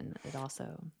 and it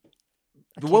also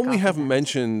the one we haven't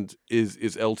mentioned is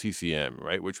LTCM,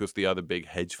 right? Which was the other big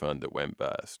hedge fund that went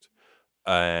bust.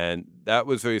 And that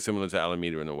was very similar to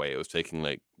Alameda in a way. It was taking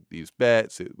these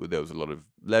bets. There was a lot of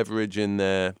leverage in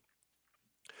there.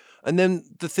 And then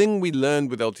the thing we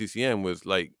learned with LTCM was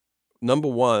number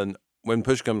one, when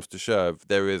push comes to shove,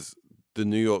 there is the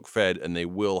New York Fed and they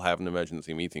will have an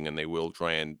emergency meeting and they will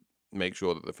try and make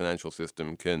sure that the financial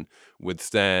system can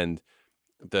withstand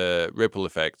the ripple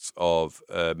effects of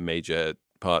a major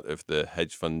part of the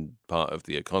hedge fund part of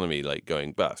the economy like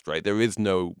going bust, right? There is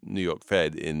no New York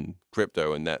Fed in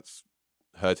crypto, and that's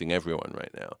hurting everyone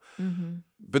right now. Mm-hmm.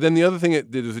 But then the other thing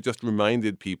it did is it just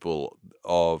reminded people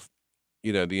of,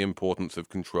 the importance of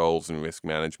controls and risk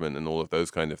management and all of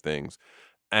those kind of things.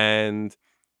 And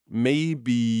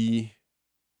maybe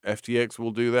FTX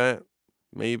will do that.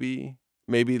 Maybe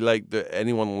like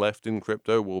anyone left in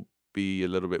crypto will be a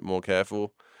little bit more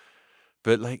careful.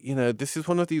 But like, this is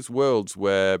one of these worlds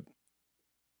where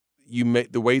you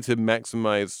make the way to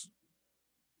maximize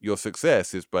your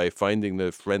success is by finding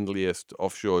the friendliest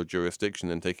offshore jurisdiction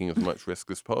and taking as much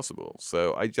risk as possible.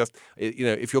 So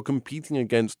if you're competing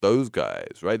against those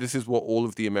guys, right, this is what all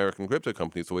of the American crypto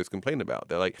companies always complain about.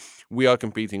 They're like, we are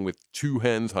competing with two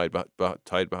hands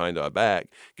tied behind our back,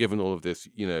 given all of this,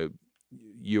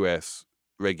 U.S.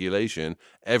 regulation.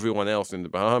 Everyone else in the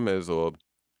Bahamas or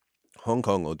Hong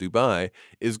Kong or Dubai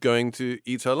is going to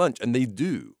eat our lunch, and they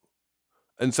do.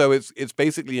 And so it's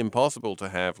basically impossible to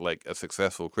have like a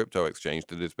successful crypto exchange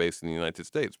that is based in the United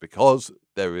States because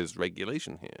there is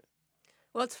regulation here.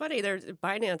 Well, it's funny.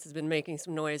 Binance has been making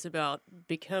some noise about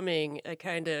becoming a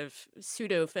kind of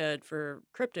pseudo-Fed for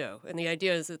crypto. And the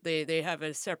idea is that they have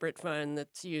a separate fund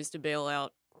that's used to bail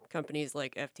out companies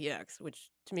like FTX,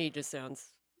 which to me just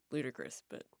sounds ludicrous.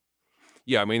 But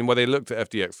yeah, I mean, they looked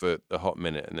at FTX for a hot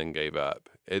minute and then gave up.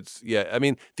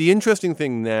 The interesting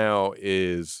thing now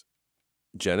is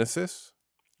Genesis,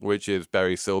 which is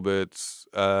Barry Silbert's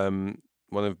one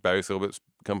of Barry Silbert's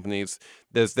companies.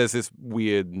 There's this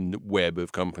weird web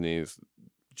of companies: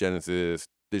 Genesis,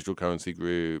 Digital Currency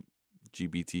Group,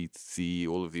 GBTC,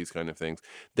 all of these kind of things.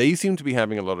 They seem to be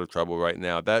having a lot of trouble right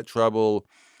now. That trouble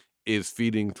is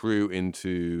feeding through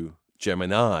into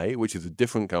Gemini, which is a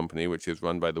different company, which is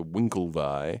run by the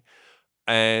Winklevi,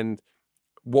 and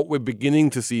what we're beginning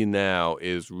to see now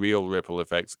is real ripple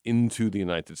effects into the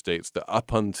United States that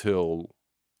up until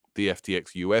the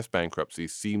FTX US bankruptcy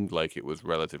seemed like it was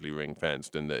relatively ring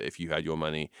fenced and that if you had your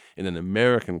money in an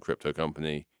American crypto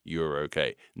company, you were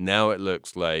okay. Now it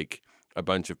looks like a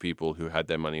bunch of people who had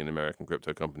their money in American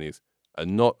crypto companies are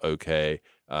not okay.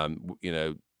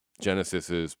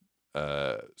 Genesis is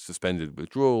suspended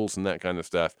withdrawals and that kind of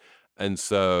stuff. And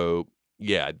so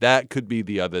yeah, that could be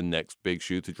the other next big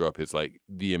shoe to drop is like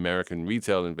the American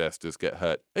retail investors get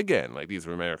hurt. Again, like these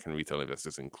are American retail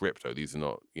investors in crypto. These are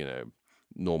not,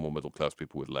 normal middle class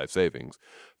people with life savings.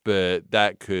 But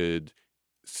that could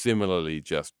similarly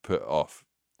just put off,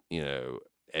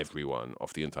 everyone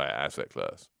off the entire asset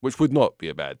class, which would not be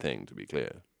a bad thing, to be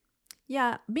clear.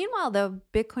 Yeah. Meanwhile, though,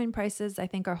 Bitcoin prices, I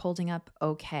think, are holding up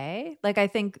okay. Like, I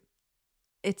think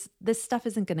this stuff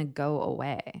isn't going to go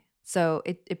away. So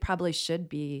it probably should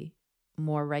be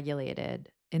more regulated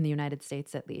in the United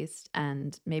States, at least.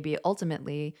 And maybe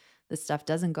ultimately this stuff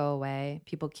doesn't go away.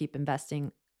 People keep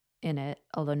investing in it,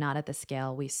 although not at the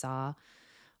scale we saw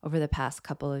over the past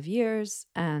couple of years.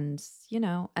 And,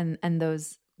 and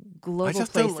those global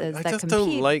places that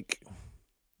compete,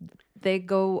 they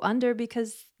go under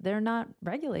because they're not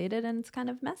regulated and it's kind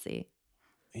of messy.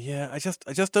 Yeah, I just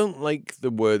don't like the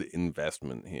word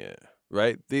investment here.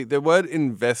 Right. The word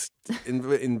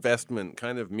investment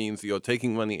kind of means that you're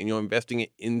taking money and you're investing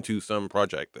it into some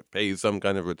project that pays some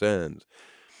kind of returns.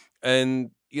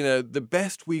 And, the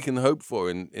best we can hope for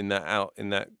in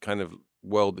that kind of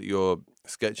world that you're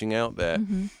sketching out there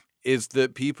is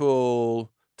that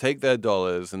people take their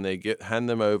dollars and they hand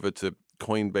them over to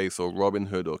Coinbase or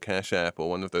Robinhood or Cash App or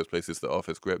one of those places that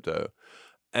offers crypto.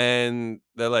 And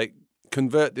they're like,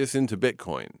 convert this into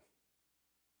Bitcoin.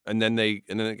 And then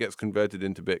it gets converted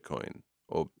into Bitcoin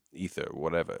or Ether or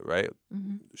whatever, right?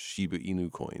 Mm-hmm. Shiba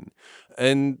Inu coin.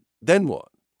 And then what?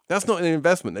 That's not an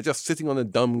investment. They're just sitting on a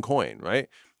dumb coin, right?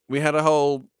 We had a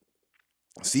whole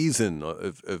season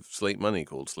of Slate Money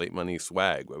called Slate Money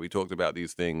Swag, where we talked about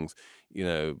these things,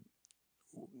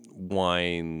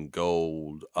 wine,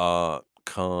 gold, art,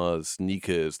 cars,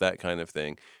 sneakers, that kind of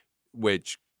thing,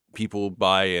 which people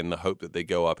buy in the hope that they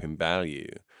go up in value.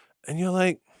 And you're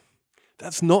like,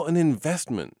 that's not an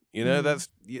investment,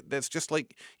 That's just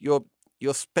like you're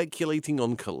speculating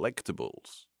on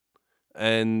collectibles,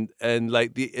 and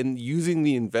using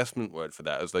the investment word for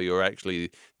that as though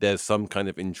there's some kind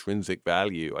of intrinsic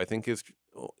value. I think it's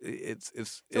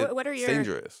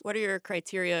dangerous. What are your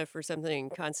criteria for something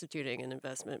constituting an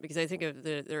investment? Because I think of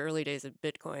the early days of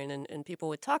Bitcoin, and people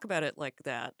would talk about it like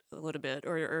that a little bit,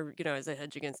 or as a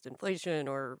hedge against inflation,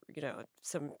 or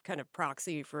some kind of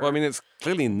proxy for. Well, I mean, it's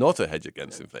clearly not a hedge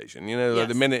against inflation. Yes. Like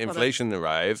the minute inflation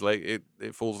arrives, like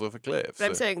it falls off a cliff. But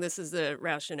I'm saying this is the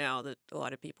rationale that a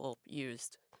lot of people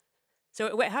used.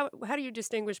 So how do you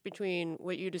distinguish between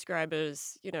what you describe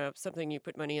as, something you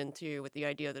put money into with the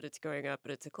idea that it's going up,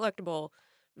 but it's a collectible,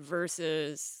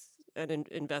 versus an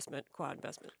investment, quad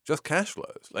investment? Just cash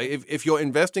flows. Like if you're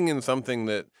investing in something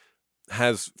that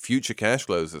has future cash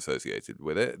flows associated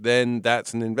with it, then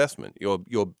that's an investment.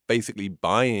 You're basically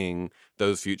buying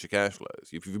those future cash flows.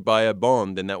 If you buy a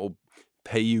bond, then that will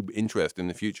pay you interest in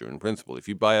the future in principle. If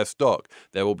you buy a stock,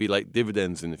 there will be like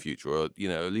dividends in the future, or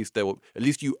at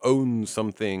least you own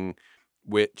something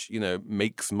which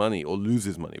makes money or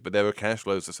loses money, but there are cash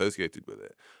flows associated with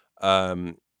it.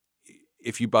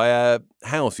 If you buy a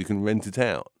house, you can rent it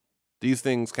out. These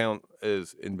things count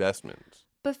as investments.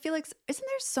 But Felix, isn't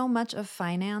there so much of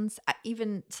finance,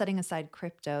 even setting aside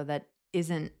crypto, that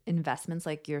isn't investments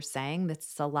like you're saying?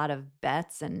 That's a lot of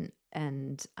bets and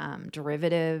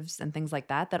derivatives and things like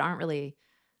that aren't really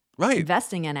Right.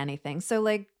 investing in anything. So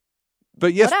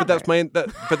But yes, whatever.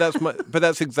 but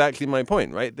that's exactly my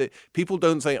point, right? That people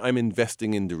don't say I'm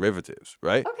investing in derivatives,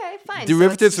 right? Okay, fine.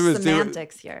 Derivatives so it's are just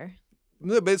semantics here.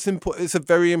 No, but it's a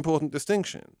very important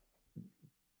distinction.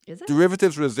 Is it?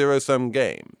 Derivatives are a zero-sum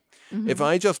game. Mm-hmm. If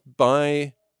I just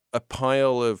buy a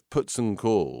pile of puts and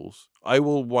calls, I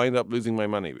will wind up losing my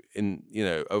money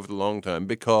over the long term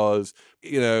because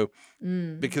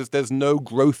there's no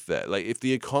growth there. Like if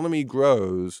the economy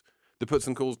grows, the puts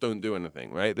and calls don't do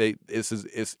anything, right?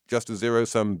 It's just a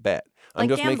zero-sum bet. I'm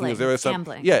just gambling. making a zero-sum.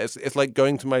 Gambling. Yeah, it's like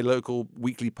going to my local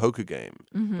weekly poker game.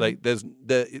 Mm-hmm. Like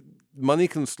money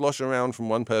can slosh around from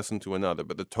one person to another,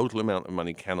 but the total amount of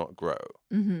money cannot grow.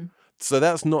 Mm-hmm. So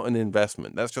that's not an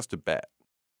investment. That's just a bet.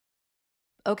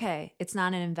 Okay, it's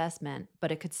not an investment,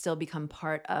 but it could still become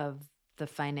part of the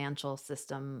financial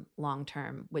system long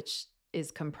term, which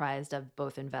is comprised of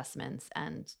both investments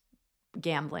and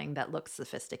gambling that looks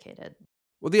sophisticated.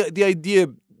 Well, the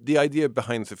idea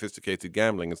behind sophisticated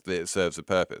gambling is that it serves a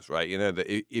purpose, right?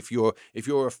 That if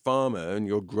you're a farmer and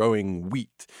you're growing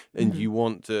wheat and you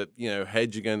want to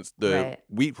hedge against the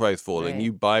wheat price falling,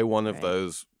 you buy one of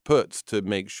those puts to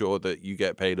make sure that you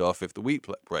get paid off if the wheat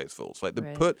price falls. Like the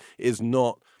put is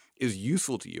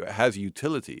useful to you. It has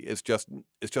utility. It's just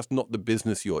not the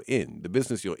business you're in. The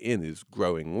business you're in is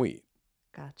growing wheat.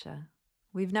 Gotcha.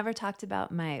 We've never talked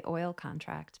about my oil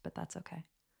contract, but that's okay.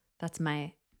 That's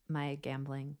my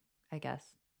gambling, I guess,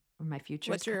 or my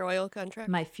futures. What's your oil contract?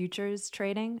 My futures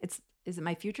trading. Is it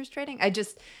my futures trading?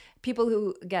 People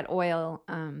who get oil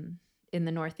in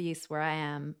the Northeast where I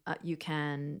am, you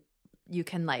can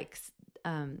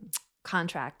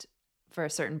contract for a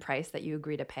certain price that you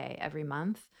agree to pay every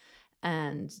month,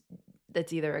 and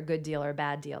that's either a good deal or a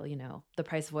bad deal. The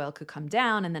price of oil could come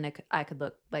down, and then I could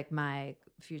look like my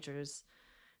futures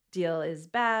deal is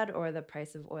bad, or the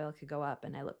price of oil could go up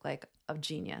and I look like a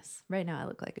genius. Right now I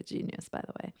look like a genius, by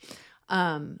the way.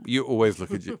 You always look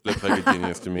like a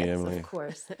genius to me, yes, Emily. Of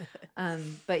course.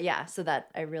 But yeah, so that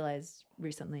I realized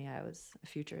recently I was a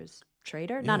futures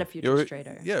trader, not a futures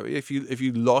trader. Yeah, if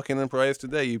you lock in a price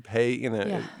today, you pay,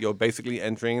 you're basically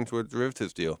entering into a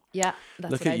derivatives deal. Yeah,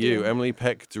 that's Look what at I you, do. Emily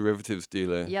Peck, derivatives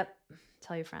dealer. Yep.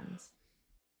 Tell your friends.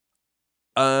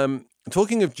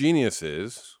 Talking of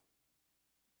geniuses,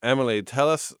 Emily, tell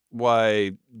us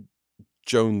why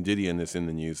Joan Didion is in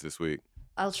the news this week.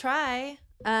 I'll try.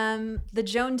 The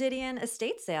Joan Didion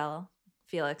estate sale,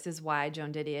 Felix, is why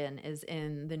Joan Didion is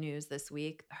in the news this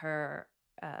week. Her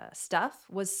stuff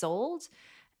was sold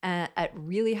at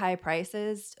really high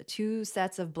prices. 2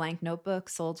 sets of blank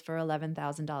notebooks sold for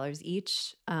 $11,000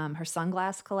 each. Her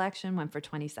sunglass collection went for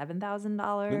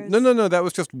 $27,000. No, that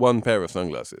was just one pair of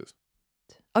sunglasses.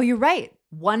 Oh, you're right.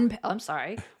 I'm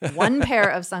sorry. One pair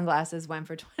of sunglasses went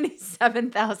for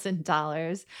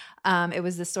 $27,000. It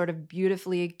was this sort of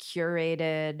beautifully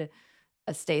curated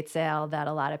estate sale that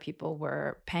a lot of people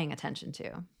were paying attention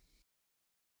to.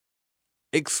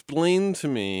 Explain to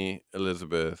me,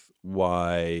 Elizabeth,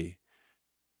 why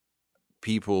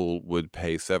people would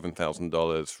pay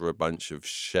 $7,000 for a bunch of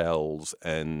shells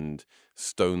and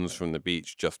stones from the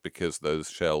beach just because those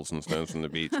shells and stones from the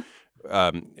beach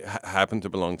happen to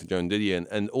belong to Joan Didion.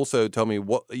 And also tell me,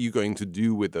 what are you going to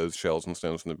do with those shells and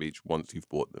stones from the beach once you've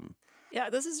bought them? Yeah,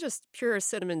 this is just pure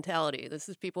sentimentality. This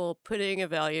is people putting a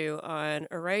value on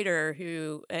a writer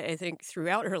who I think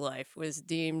throughout her life was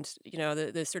deemed,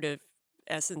 the sort of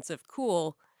essence of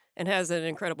cool and has an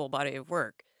incredible body of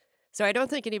work. So I don't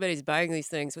think anybody's buying these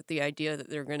things with the idea that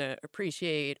they're going to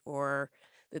appreciate or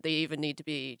that they even need to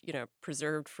be,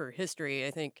 preserved for history.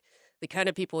 I think the kind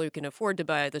of people who can afford to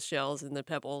buy the shells and the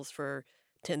pebbles for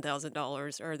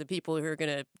 $10,000 are the people who are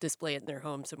going to display it in their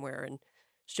home somewhere and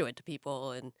show it to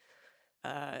people. And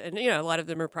a lot of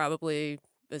them are probably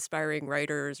aspiring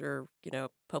writers or,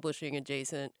 publishing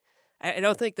adjacent. I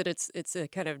don't think that it's a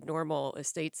kind of normal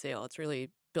estate sale. It's really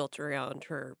built around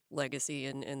her legacy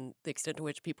and the extent to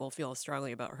which people feel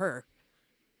strongly about her.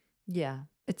 Yeah.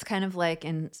 It's kind of like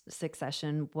in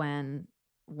Succession when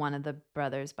one of the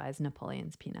brothers buys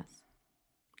Napoleon's penis.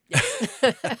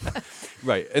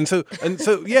 Right. And so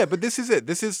yeah, but this is it.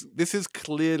 This is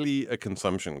clearly a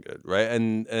consumption good, right?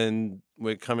 And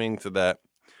we're coming to that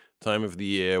time of the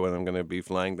year when I'm going to be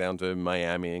flying down to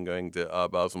Miami and going to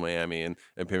Art Basel Miami and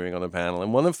appearing on a panel.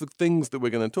 And one of the things that we're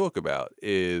going to talk about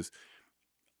is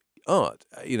art.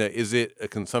 Is it a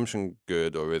consumption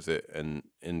good or is it an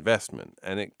investment?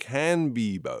 And it can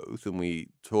be both. And we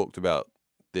talked about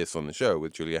this on the show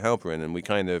with Julia Halperin, and we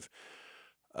kind of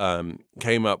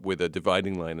came up with a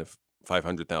dividing line of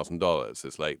 $500,000.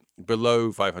 It's like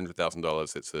below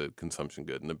 $500,000, it's a consumption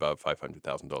good, and above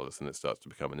 $500,000, then it starts to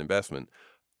become an investment,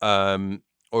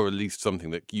 or at least something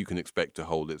that you can expect to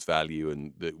hold its value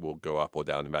and that will go up or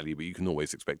down in value, but you can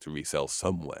always expect to resell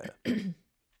somewhere.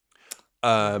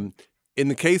 In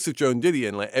the case of Joan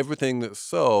Didion, like everything that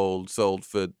sold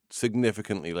for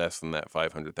significantly less than that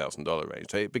 $500,000 range.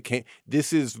 So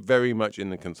this is very much in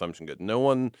the consumption good. No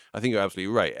one, I think you're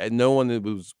absolutely right. And no one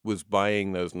was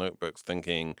buying those notebooks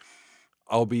thinking,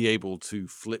 I'll be able to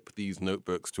flip these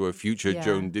notebooks to a future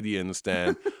Joan Didion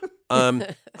stand.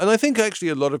 And I think actually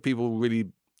a lot of people really,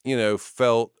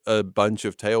 felt a bunch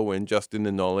of tailwind just in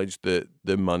the knowledge that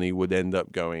the money would end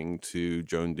up going to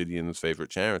Joan Didion's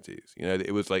favorite charities.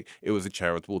 It was a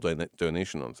charitable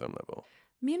donation on some level.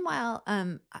 Meanwhile,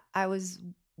 I was,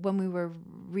 when we were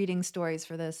reading stories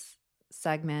for this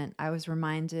segment, I was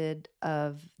reminded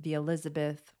of the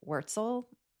Elizabeth Wurtzel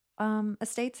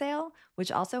estate sale,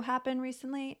 which also happened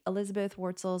recently. Elizabeth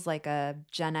Wurtzel's like a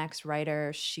Gen X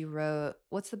writer. She wrote,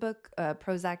 what's the book?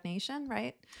 Prozac Nation,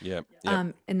 right? Yeah.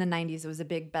 In the 90s, it was a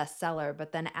big bestseller.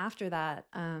 But then after that,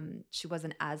 she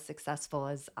wasn't as successful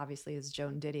as obviously as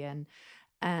Joan Didion.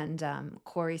 And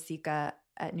Corey Sika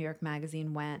at New York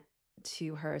Magazine went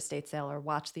to her estate sale or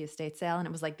watched the estate sale. And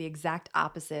it was like the exact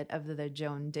opposite of the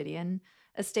Joan Didion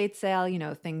estate sale.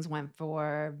 Things went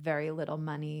for very little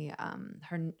money.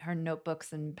 Her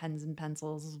notebooks and pens and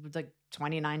pencils was like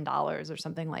 $29 or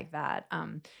something like that.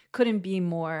 Couldn't be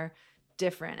more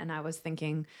different. And I was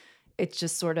thinking it's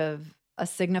just sort of a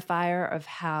signifier of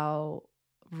how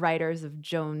writers of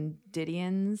Joan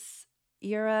Didion's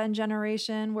era and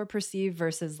generation were perceived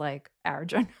versus like our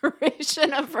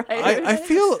generation of writers.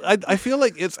 I feel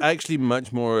like it's actually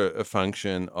much more a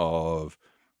function of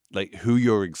like who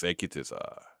your executors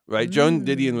are, right? Joan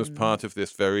Didion was part of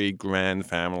this very grand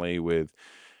family with,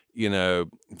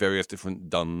 various different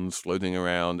duns floating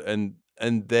around, and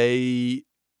they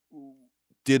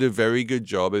did a very good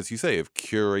job, as you say, of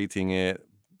curating it,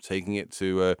 taking it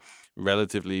to a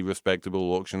relatively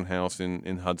respectable auction house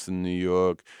in Hudson, New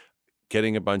York,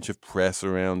 getting a bunch of press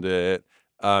around it,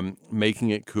 making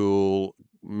it cool,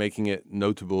 making it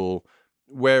notable.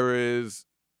 Whereas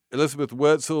Elizabeth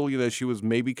Wurtzel, she was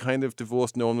maybe kind of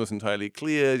divorced. No one was entirely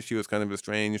clear. She was kind of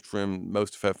estranged from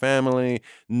most of her family.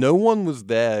 No one was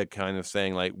there kind of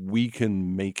saying, like, we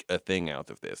can make a thing out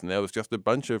of this. And there was just a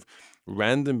bunch of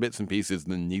random bits and pieces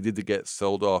that needed to get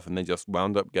sold off, and they just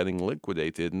wound up getting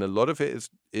liquidated. And a lot of it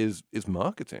is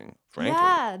marketing, frankly.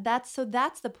 Yeah, that's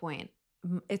the point.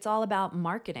 It's all about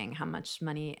marketing, how much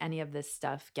money any of this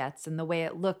stuff gets and the way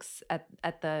it looks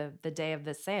at the day of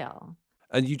the sale.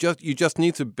 And you just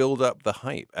need to build up the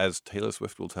hype, as Taylor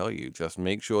Swift will tell you. Just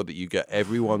make sure that you get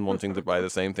everyone wanting to buy the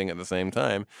same thing at the same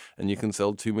time, and you can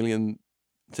sell 2 million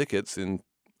tickets in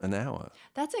an hour.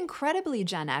 That's incredibly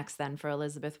Gen X then for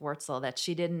Elizabeth Wurtzel, that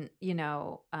she didn't,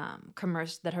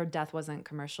 that her death wasn't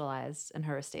commercialized and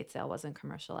her estate sale wasn't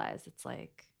commercialized. It's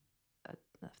like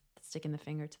sticking the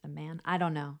finger to the man. I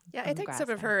don't know. Yeah, I think some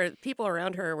of her people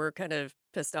around her were kind of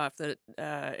pissed off that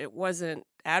it wasn't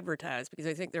advertised, because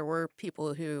I think there were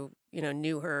people who,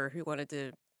 knew her, who wanted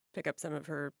to pick up some of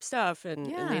her stuff and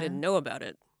they didn't know about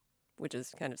it, which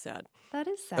is kind of sad. That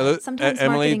is sad. Sometimes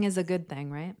marketing is a good thing,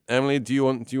 right? Emily, do you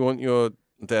want your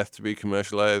death to be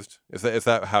commercialized? Is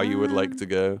that how you would like to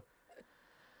go?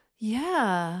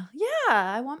 Yeah.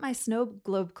 I want my snow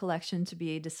globe collection to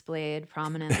be displayed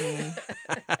prominently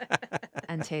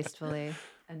and tastefully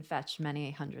and fetch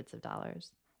many hundreds of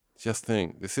dollars. Just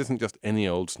think, this isn't just any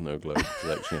old snow globe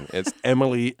collection. It's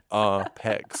Emily R.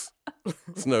 Peck's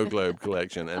snow globe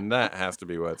collection, and that has to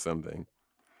be worth something.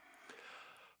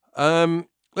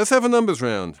 Let's have a numbers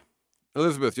round.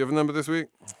 Elizabeth, do you have a number this week?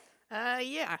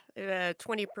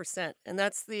 20%, and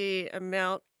that's the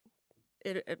amount.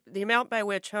 The amount by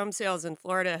which home sales in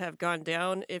Florida have gone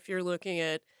down if you're looking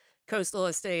at coastal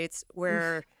estates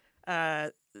where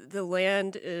the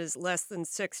land is less than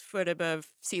 6 foot above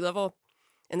sea level.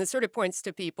 And this sort of points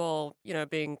to people,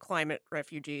 being climate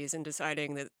refugees and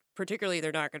deciding that particularly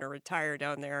they're not going to retire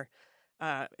down there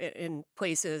in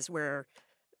places where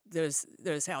those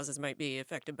houses might be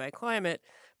affected by climate.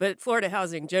 But Florida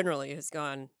housing generally has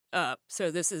gone up.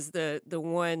 So this is the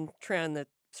one trend that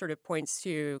sort of points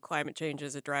to climate change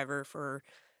as a driver for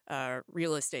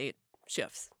real estate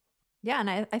shifts. Yeah, and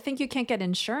I think you can't get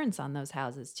insurance on those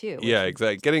houses too. Yeah,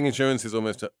 exactly. Getting insurance is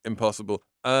almost impossible.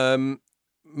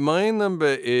 My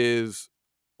number is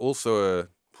also a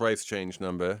price change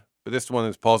number, but this one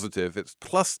is positive. It's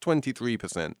plus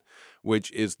 23%,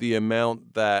 which is the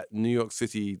amount that New York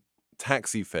City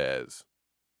taxi fares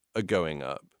are going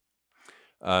up.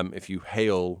 If you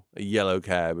hail a yellow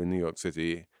cab in New York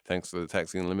City, thanks to the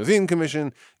Taxi and Limousine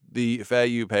Commission, the fare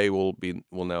you pay will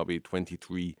now be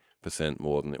 23%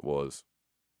 more than it was,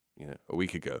 a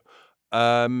week ago.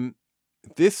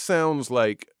 This sounds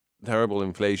like terrible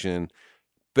inflation,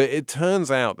 but it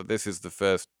turns out that this is the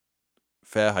first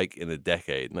fare hike in a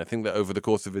decade. And I think that over the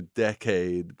course of a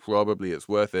decade, probably it's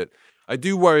worth it. I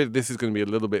do worry that this is going to be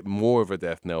a little bit more of a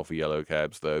death knell for yellow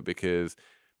cabs, though, because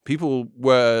people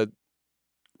were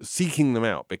seeking them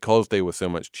out because they were so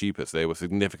much cheaper. So they were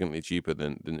significantly cheaper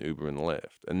than Uber and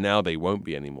Lyft. And now they won't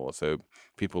be anymore. So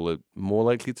people are more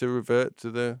likely to revert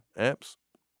to the apps.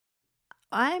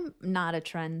 I'm not a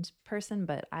trend person,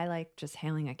 but I like just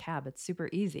hailing a cab. It's super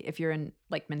easy. If you're in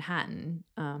like Manhattan,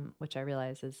 which I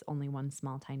realize is only one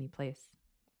small, tiny place.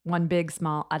 One big,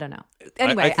 small, I don't know.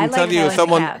 Anyway, I can like tell you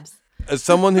cabs. as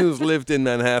someone who's lived in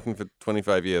Manhattan for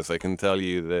 25 years, I can tell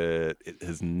you that it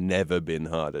has never been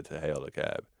harder to hail a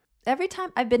cab. Every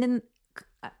time I've been in,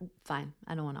 fine,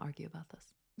 I don't want to argue about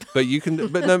this. But you can,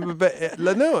 but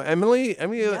no, Emily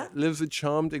lives a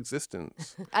charmed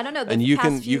existence. I don't know. And you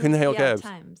can hail cabs.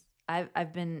 Times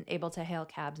I've been able to hail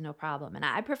cabs, no problem. And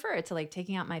I prefer it to like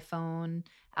taking out my phone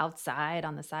outside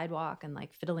on the sidewalk and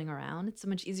like fiddling around. It's so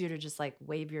much easier to just like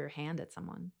wave your hand at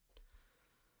someone.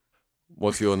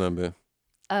 What's your number?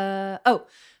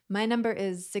 My number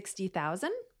is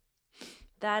 60,000.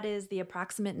 That is the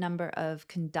approximate number of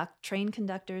train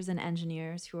conductors and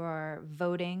engineers who are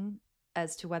voting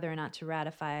as to whether or not to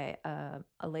ratify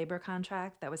a labor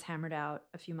contract that was hammered out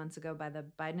a few months ago by the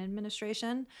Biden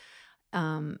administration.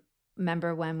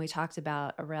 Remember when we talked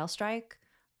about a rail strike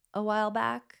a while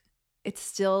back? It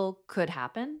still could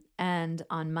happen. And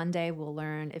on Monday, we'll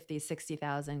learn if these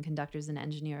 60,000 conductors and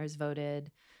engineers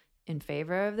voted in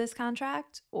favor of this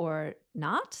contract or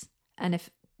not. And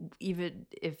even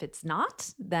if it's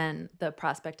not, then the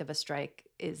prospect of a strike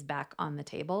is back on the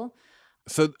table.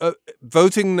 So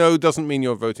voting no doesn't mean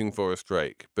you're voting for a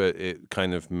strike, but it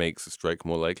kind of makes a strike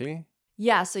more likely?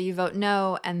 Yeah, so you vote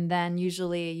no, and then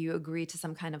usually you agree to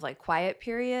some kind of like quiet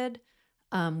period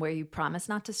where you promise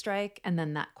not to strike, and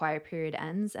then that quiet period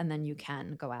ends, and then you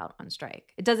can go out on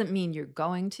strike. It doesn't mean you're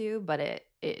going to, but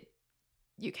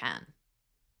you can.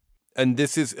 And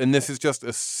this is just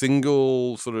a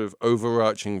single sort of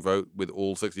overarching vote with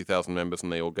all 60,000 members,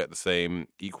 and they all get the same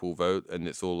equal vote, and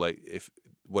it's all like if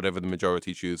whatever the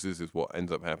majority chooses is what ends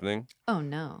up happening. Oh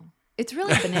no, it's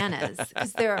really bananas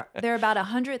because there are about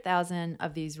 100,000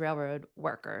 of these railroad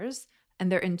workers,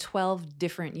 and they're in 12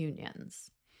 different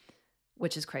unions,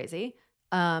 which is crazy.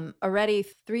 Already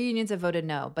 3 unions have voted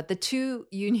no, but the 2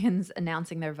 unions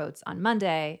announcing their votes on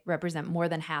Monday represent more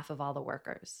than half of all the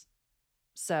workers.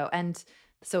 So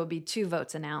it'd be 2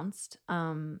 votes announced.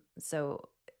 So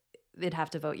they'd have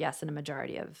to vote yes in a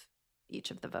majority of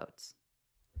each of the votes.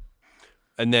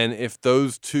 And then if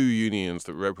those 2 unions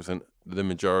that represent the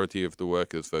majority of the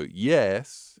workers vote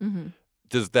yes,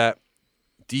 does that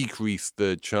decrease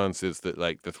the chances that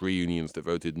like the 3 unions that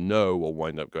voted no will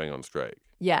wind up going on strike?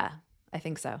 Yeah, I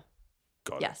think so.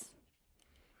 Got it. Yes.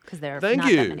 Because there are Thank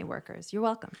not you. that many workers. You're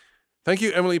welcome. Thank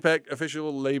you, Emily Peck,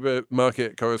 official labor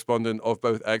market correspondent of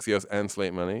both Axios and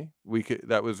Slate Money.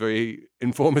 That was very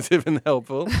informative and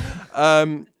helpful.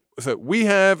 So we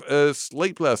have a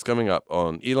Slate Plus coming up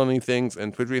on Elon-y things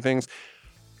and Twittery things.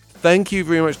 Thank you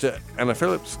very much to Anna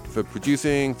Phillips for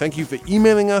producing. Thank you for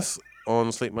emailing us on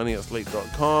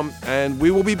slatemoney@slate.com. And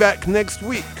we will be back next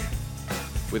week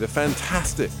with a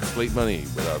fantastic Slate Money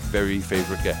with our very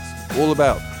favorite guest. All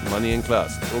about money and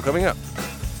class. It's all coming up.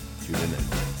 Tune in then.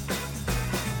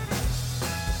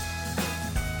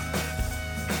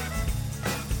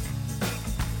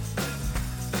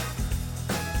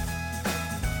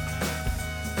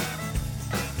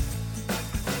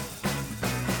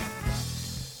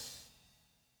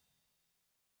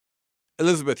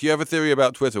 Elizabeth, you have a theory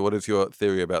about Twitter. What is your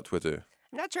theory about Twitter?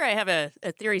 I'm not sure I have a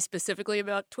theory specifically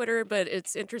about Twitter, but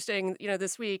it's interesting.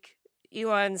 This week,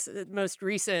 Elon's most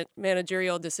recent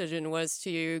managerial decision was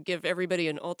to give everybody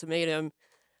an ultimatum,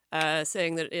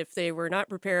 saying that if they were not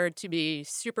prepared to be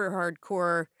super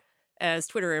hardcore as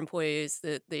Twitter employees,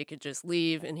 that they could just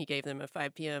leave, and he gave them a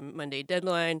 5 p.m. Monday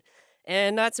deadline.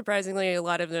 And not surprisingly, a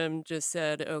lot of them just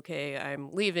said, okay,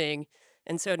 I'm leaving.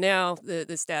 And so now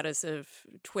the status of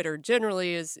Twitter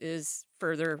generally is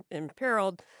further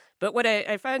imperiled. But what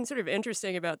I find sort of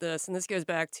interesting about this, and this goes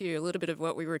back to a little bit of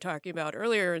what we were talking about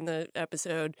earlier in the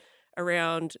episode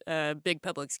around big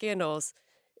public scandals,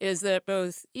 is that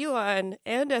both Elon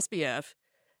and SBF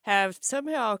have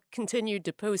somehow continued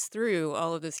to post through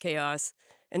all of this chaos.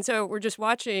 And so we're just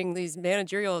watching these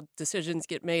managerial decisions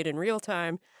get made in real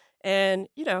time. And,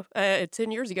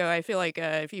 10 years ago, I feel like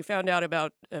if you found out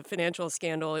about a financial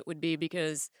scandal, it would be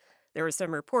because there was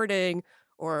some reporting,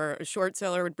 or a short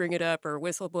seller would bring it up, or a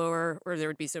whistleblower, or there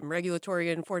would be some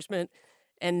regulatory enforcement.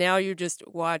 And now you just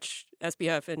watch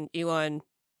SBF and Elon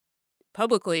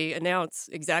publicly announce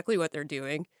exactly what they're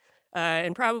doing,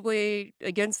 and probably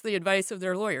against the advice of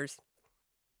their lawyers.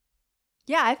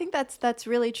 Yeah, I think that's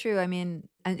really true. I mean,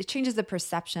 and it changes the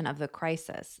perception of the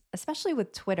crisis, especially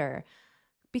with Twitter.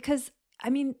 Because, I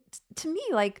mean, to me,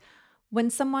 like when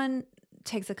someone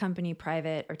takes a company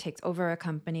private or takes over a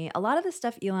company, a lot of the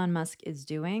stuff Elon Musk is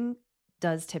doing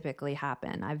does typically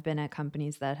happen. I've been at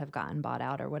companies that have gotten bought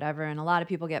out or whatever, and a lot of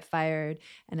people get fired,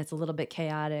 and it's a little bit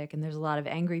chaotic, and there's a lot of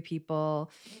angry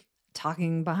people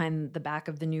talking behind the back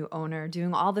of the new owner,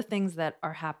 doing all the things that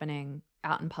are happening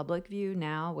out in public view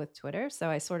now with Twitter. So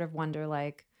I sort of wonder,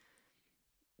 like,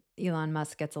 Elon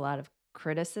Musk gets a lot of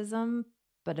criticism,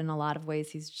 but in a lot of ways,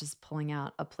 he's just pulling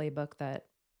out a playbook that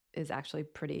is actually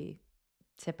pretty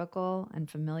typical and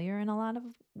familiar in a lot of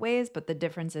ways. But the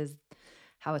difference is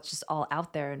how it's just all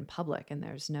out there in public, and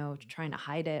there's no trying to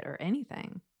hide it or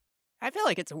anything. I feel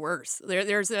like it's worse.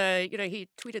 There's he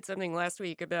tweeted something last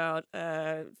week about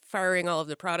firing all of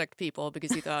the product people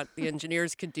because he thought the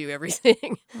engineers could do everything.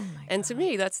 Oh my And to God.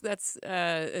 me, that's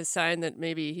a sign that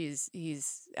maybe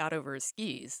he's out over his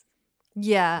skis.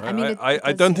 Yeah, I mean,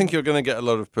 I don't think you're going to get a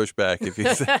lot of pushback if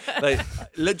you say, like,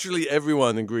 literally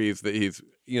everyone agrees that he's,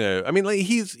 I mean, like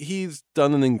he's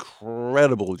done an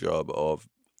incredible job of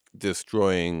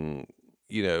destroying,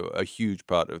 a huge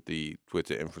part of the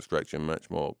Twitter infrastructure much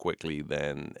more quickly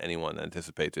than anyone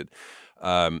anticipated,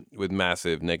 with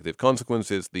massive negative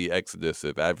consequences. The exodus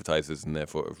of advertisers and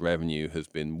therefore of revenue has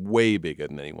been way bigger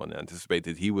than anyone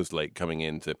anticipated. He was like coming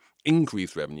in to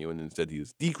increase revenue, and instead he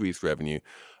has decreased revenue.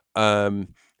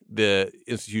 The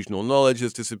institutional knowledge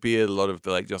has disappeared. A lot of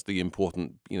the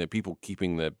important, people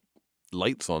keeping the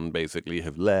lights on basically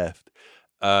have left.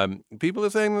 People are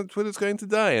saying that Twitter's going to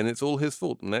die and it's all his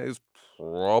fault, and that is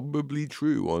probably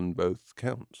true on both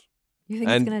counts. You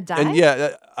think it's going to die? And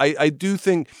yeah, I do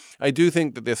think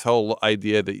that this whole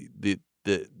idea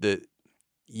that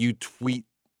you tweet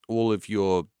all of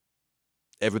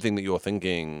everything that you're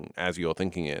thinking as you're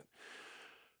thinking it,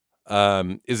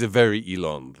 is a very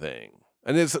Elon thing.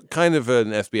 And it's kind of an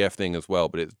SBF thing as well,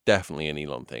 but it's definitely an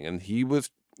Elon thing. And he was,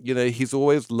 he's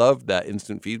always loved that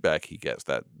instant feedback he gets,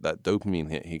 that dopamine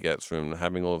hit he gets from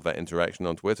having all of that interaction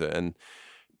on Twitter.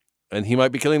 And he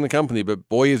might be killing the company, but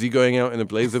boy, is he going out in a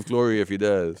blaze of glory if he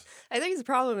does. I think his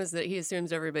problem is that he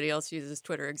assumes everybody else uses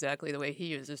Twitter exactly the way he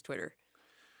uses Twitter.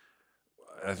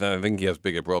 I think he has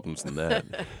bigger problems than that.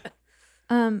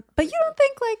 But you don't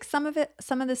think like some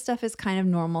of this stuff is kind of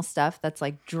normal stuff that's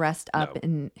like dressed up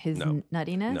in his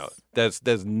nuttiness? No,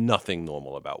 there's nothing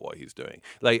normal about what he's doing.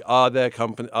 Like, are there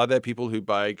people who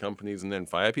buy companies and then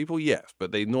fire people? Yes,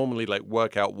 but they normally like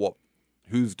work out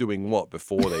who's doing what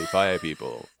before they fire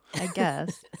people. I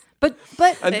guess. But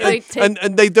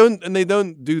and they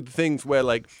don't do things where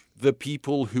like the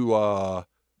people who are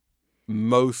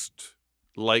most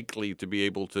likely to be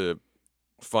able to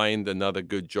find another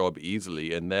good job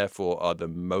easily and therefore are the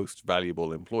most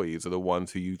valuable employees are the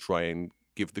ones who you try and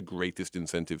give the greatest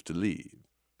incentive to leave.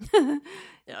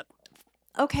 Yeah.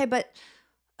 Okay, but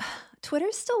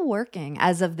Twitter's still working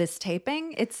as of this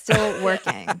taping. It's still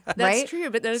working, right? That's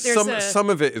true, but there's some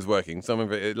of it is working. Some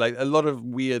of it, like a lot of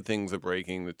weird things are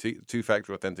breaking. The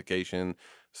two-factor authentication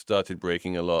started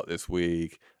breaking a lot this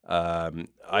week.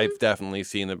 I've definitely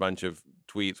seen a bunch of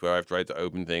tweets where I've tried to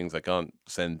open things. I can't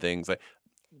send things.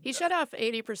 He shut off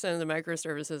 80% of the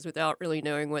microservices without really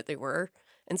knowing what they were.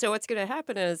 And so what's going to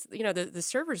happen is, the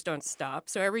servers don't stop.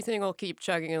 So everything will keep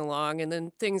chugging along, and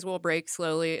then things will break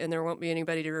slowly and there won't be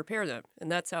anybody to repair them. And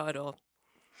that's how it'll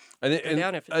go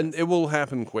down if it does. It will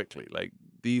happen quickly. Like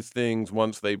these things,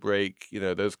 once they break,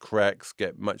 those cracks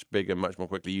get much bigger, much more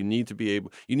quickly. You need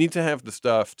to have the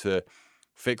stuff to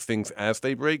fix things as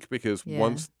they break, because Yeah.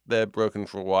 once they're broken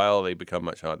for a while, they become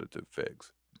much harder to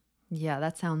fix. Yeah,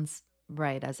 that sounds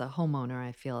right. As a homeowner,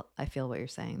 I feel what you're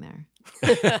saying there.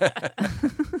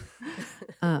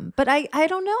 But I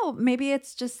don't know. Maybe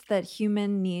it's just that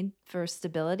human need for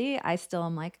stability. I still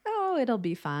am like, oh, it'll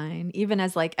be fine. Even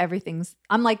as like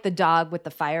I'm like the dog with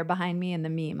the fire behind me in the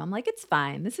meme. I'm like, it's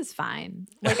fine. This is fine.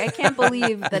 Like, I can't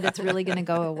believe that it's really going to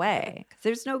go away because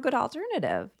there's no good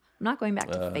alternative. I'm not going back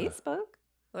to Facebook.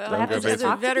 Well, Do I have to Don't go just Facebook.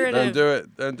 talk to veteran people? Don't do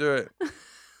it. Don't do it.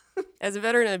 as a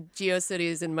veteran of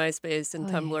GeoCities and MySpace and Oh,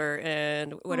 yeah. Tumblr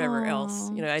and whatever else,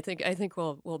 Aw. I think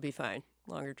we'll be fine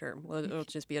longer term. It'll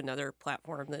just be another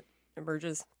platform that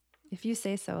emerges. If you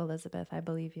say so, Elizabeth, I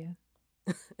believe you.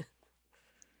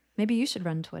 Maybe you should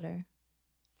run Twitter.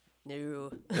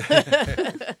 No.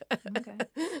 Okay.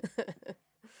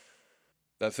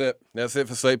 That's it. That's it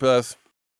for Slate Plus.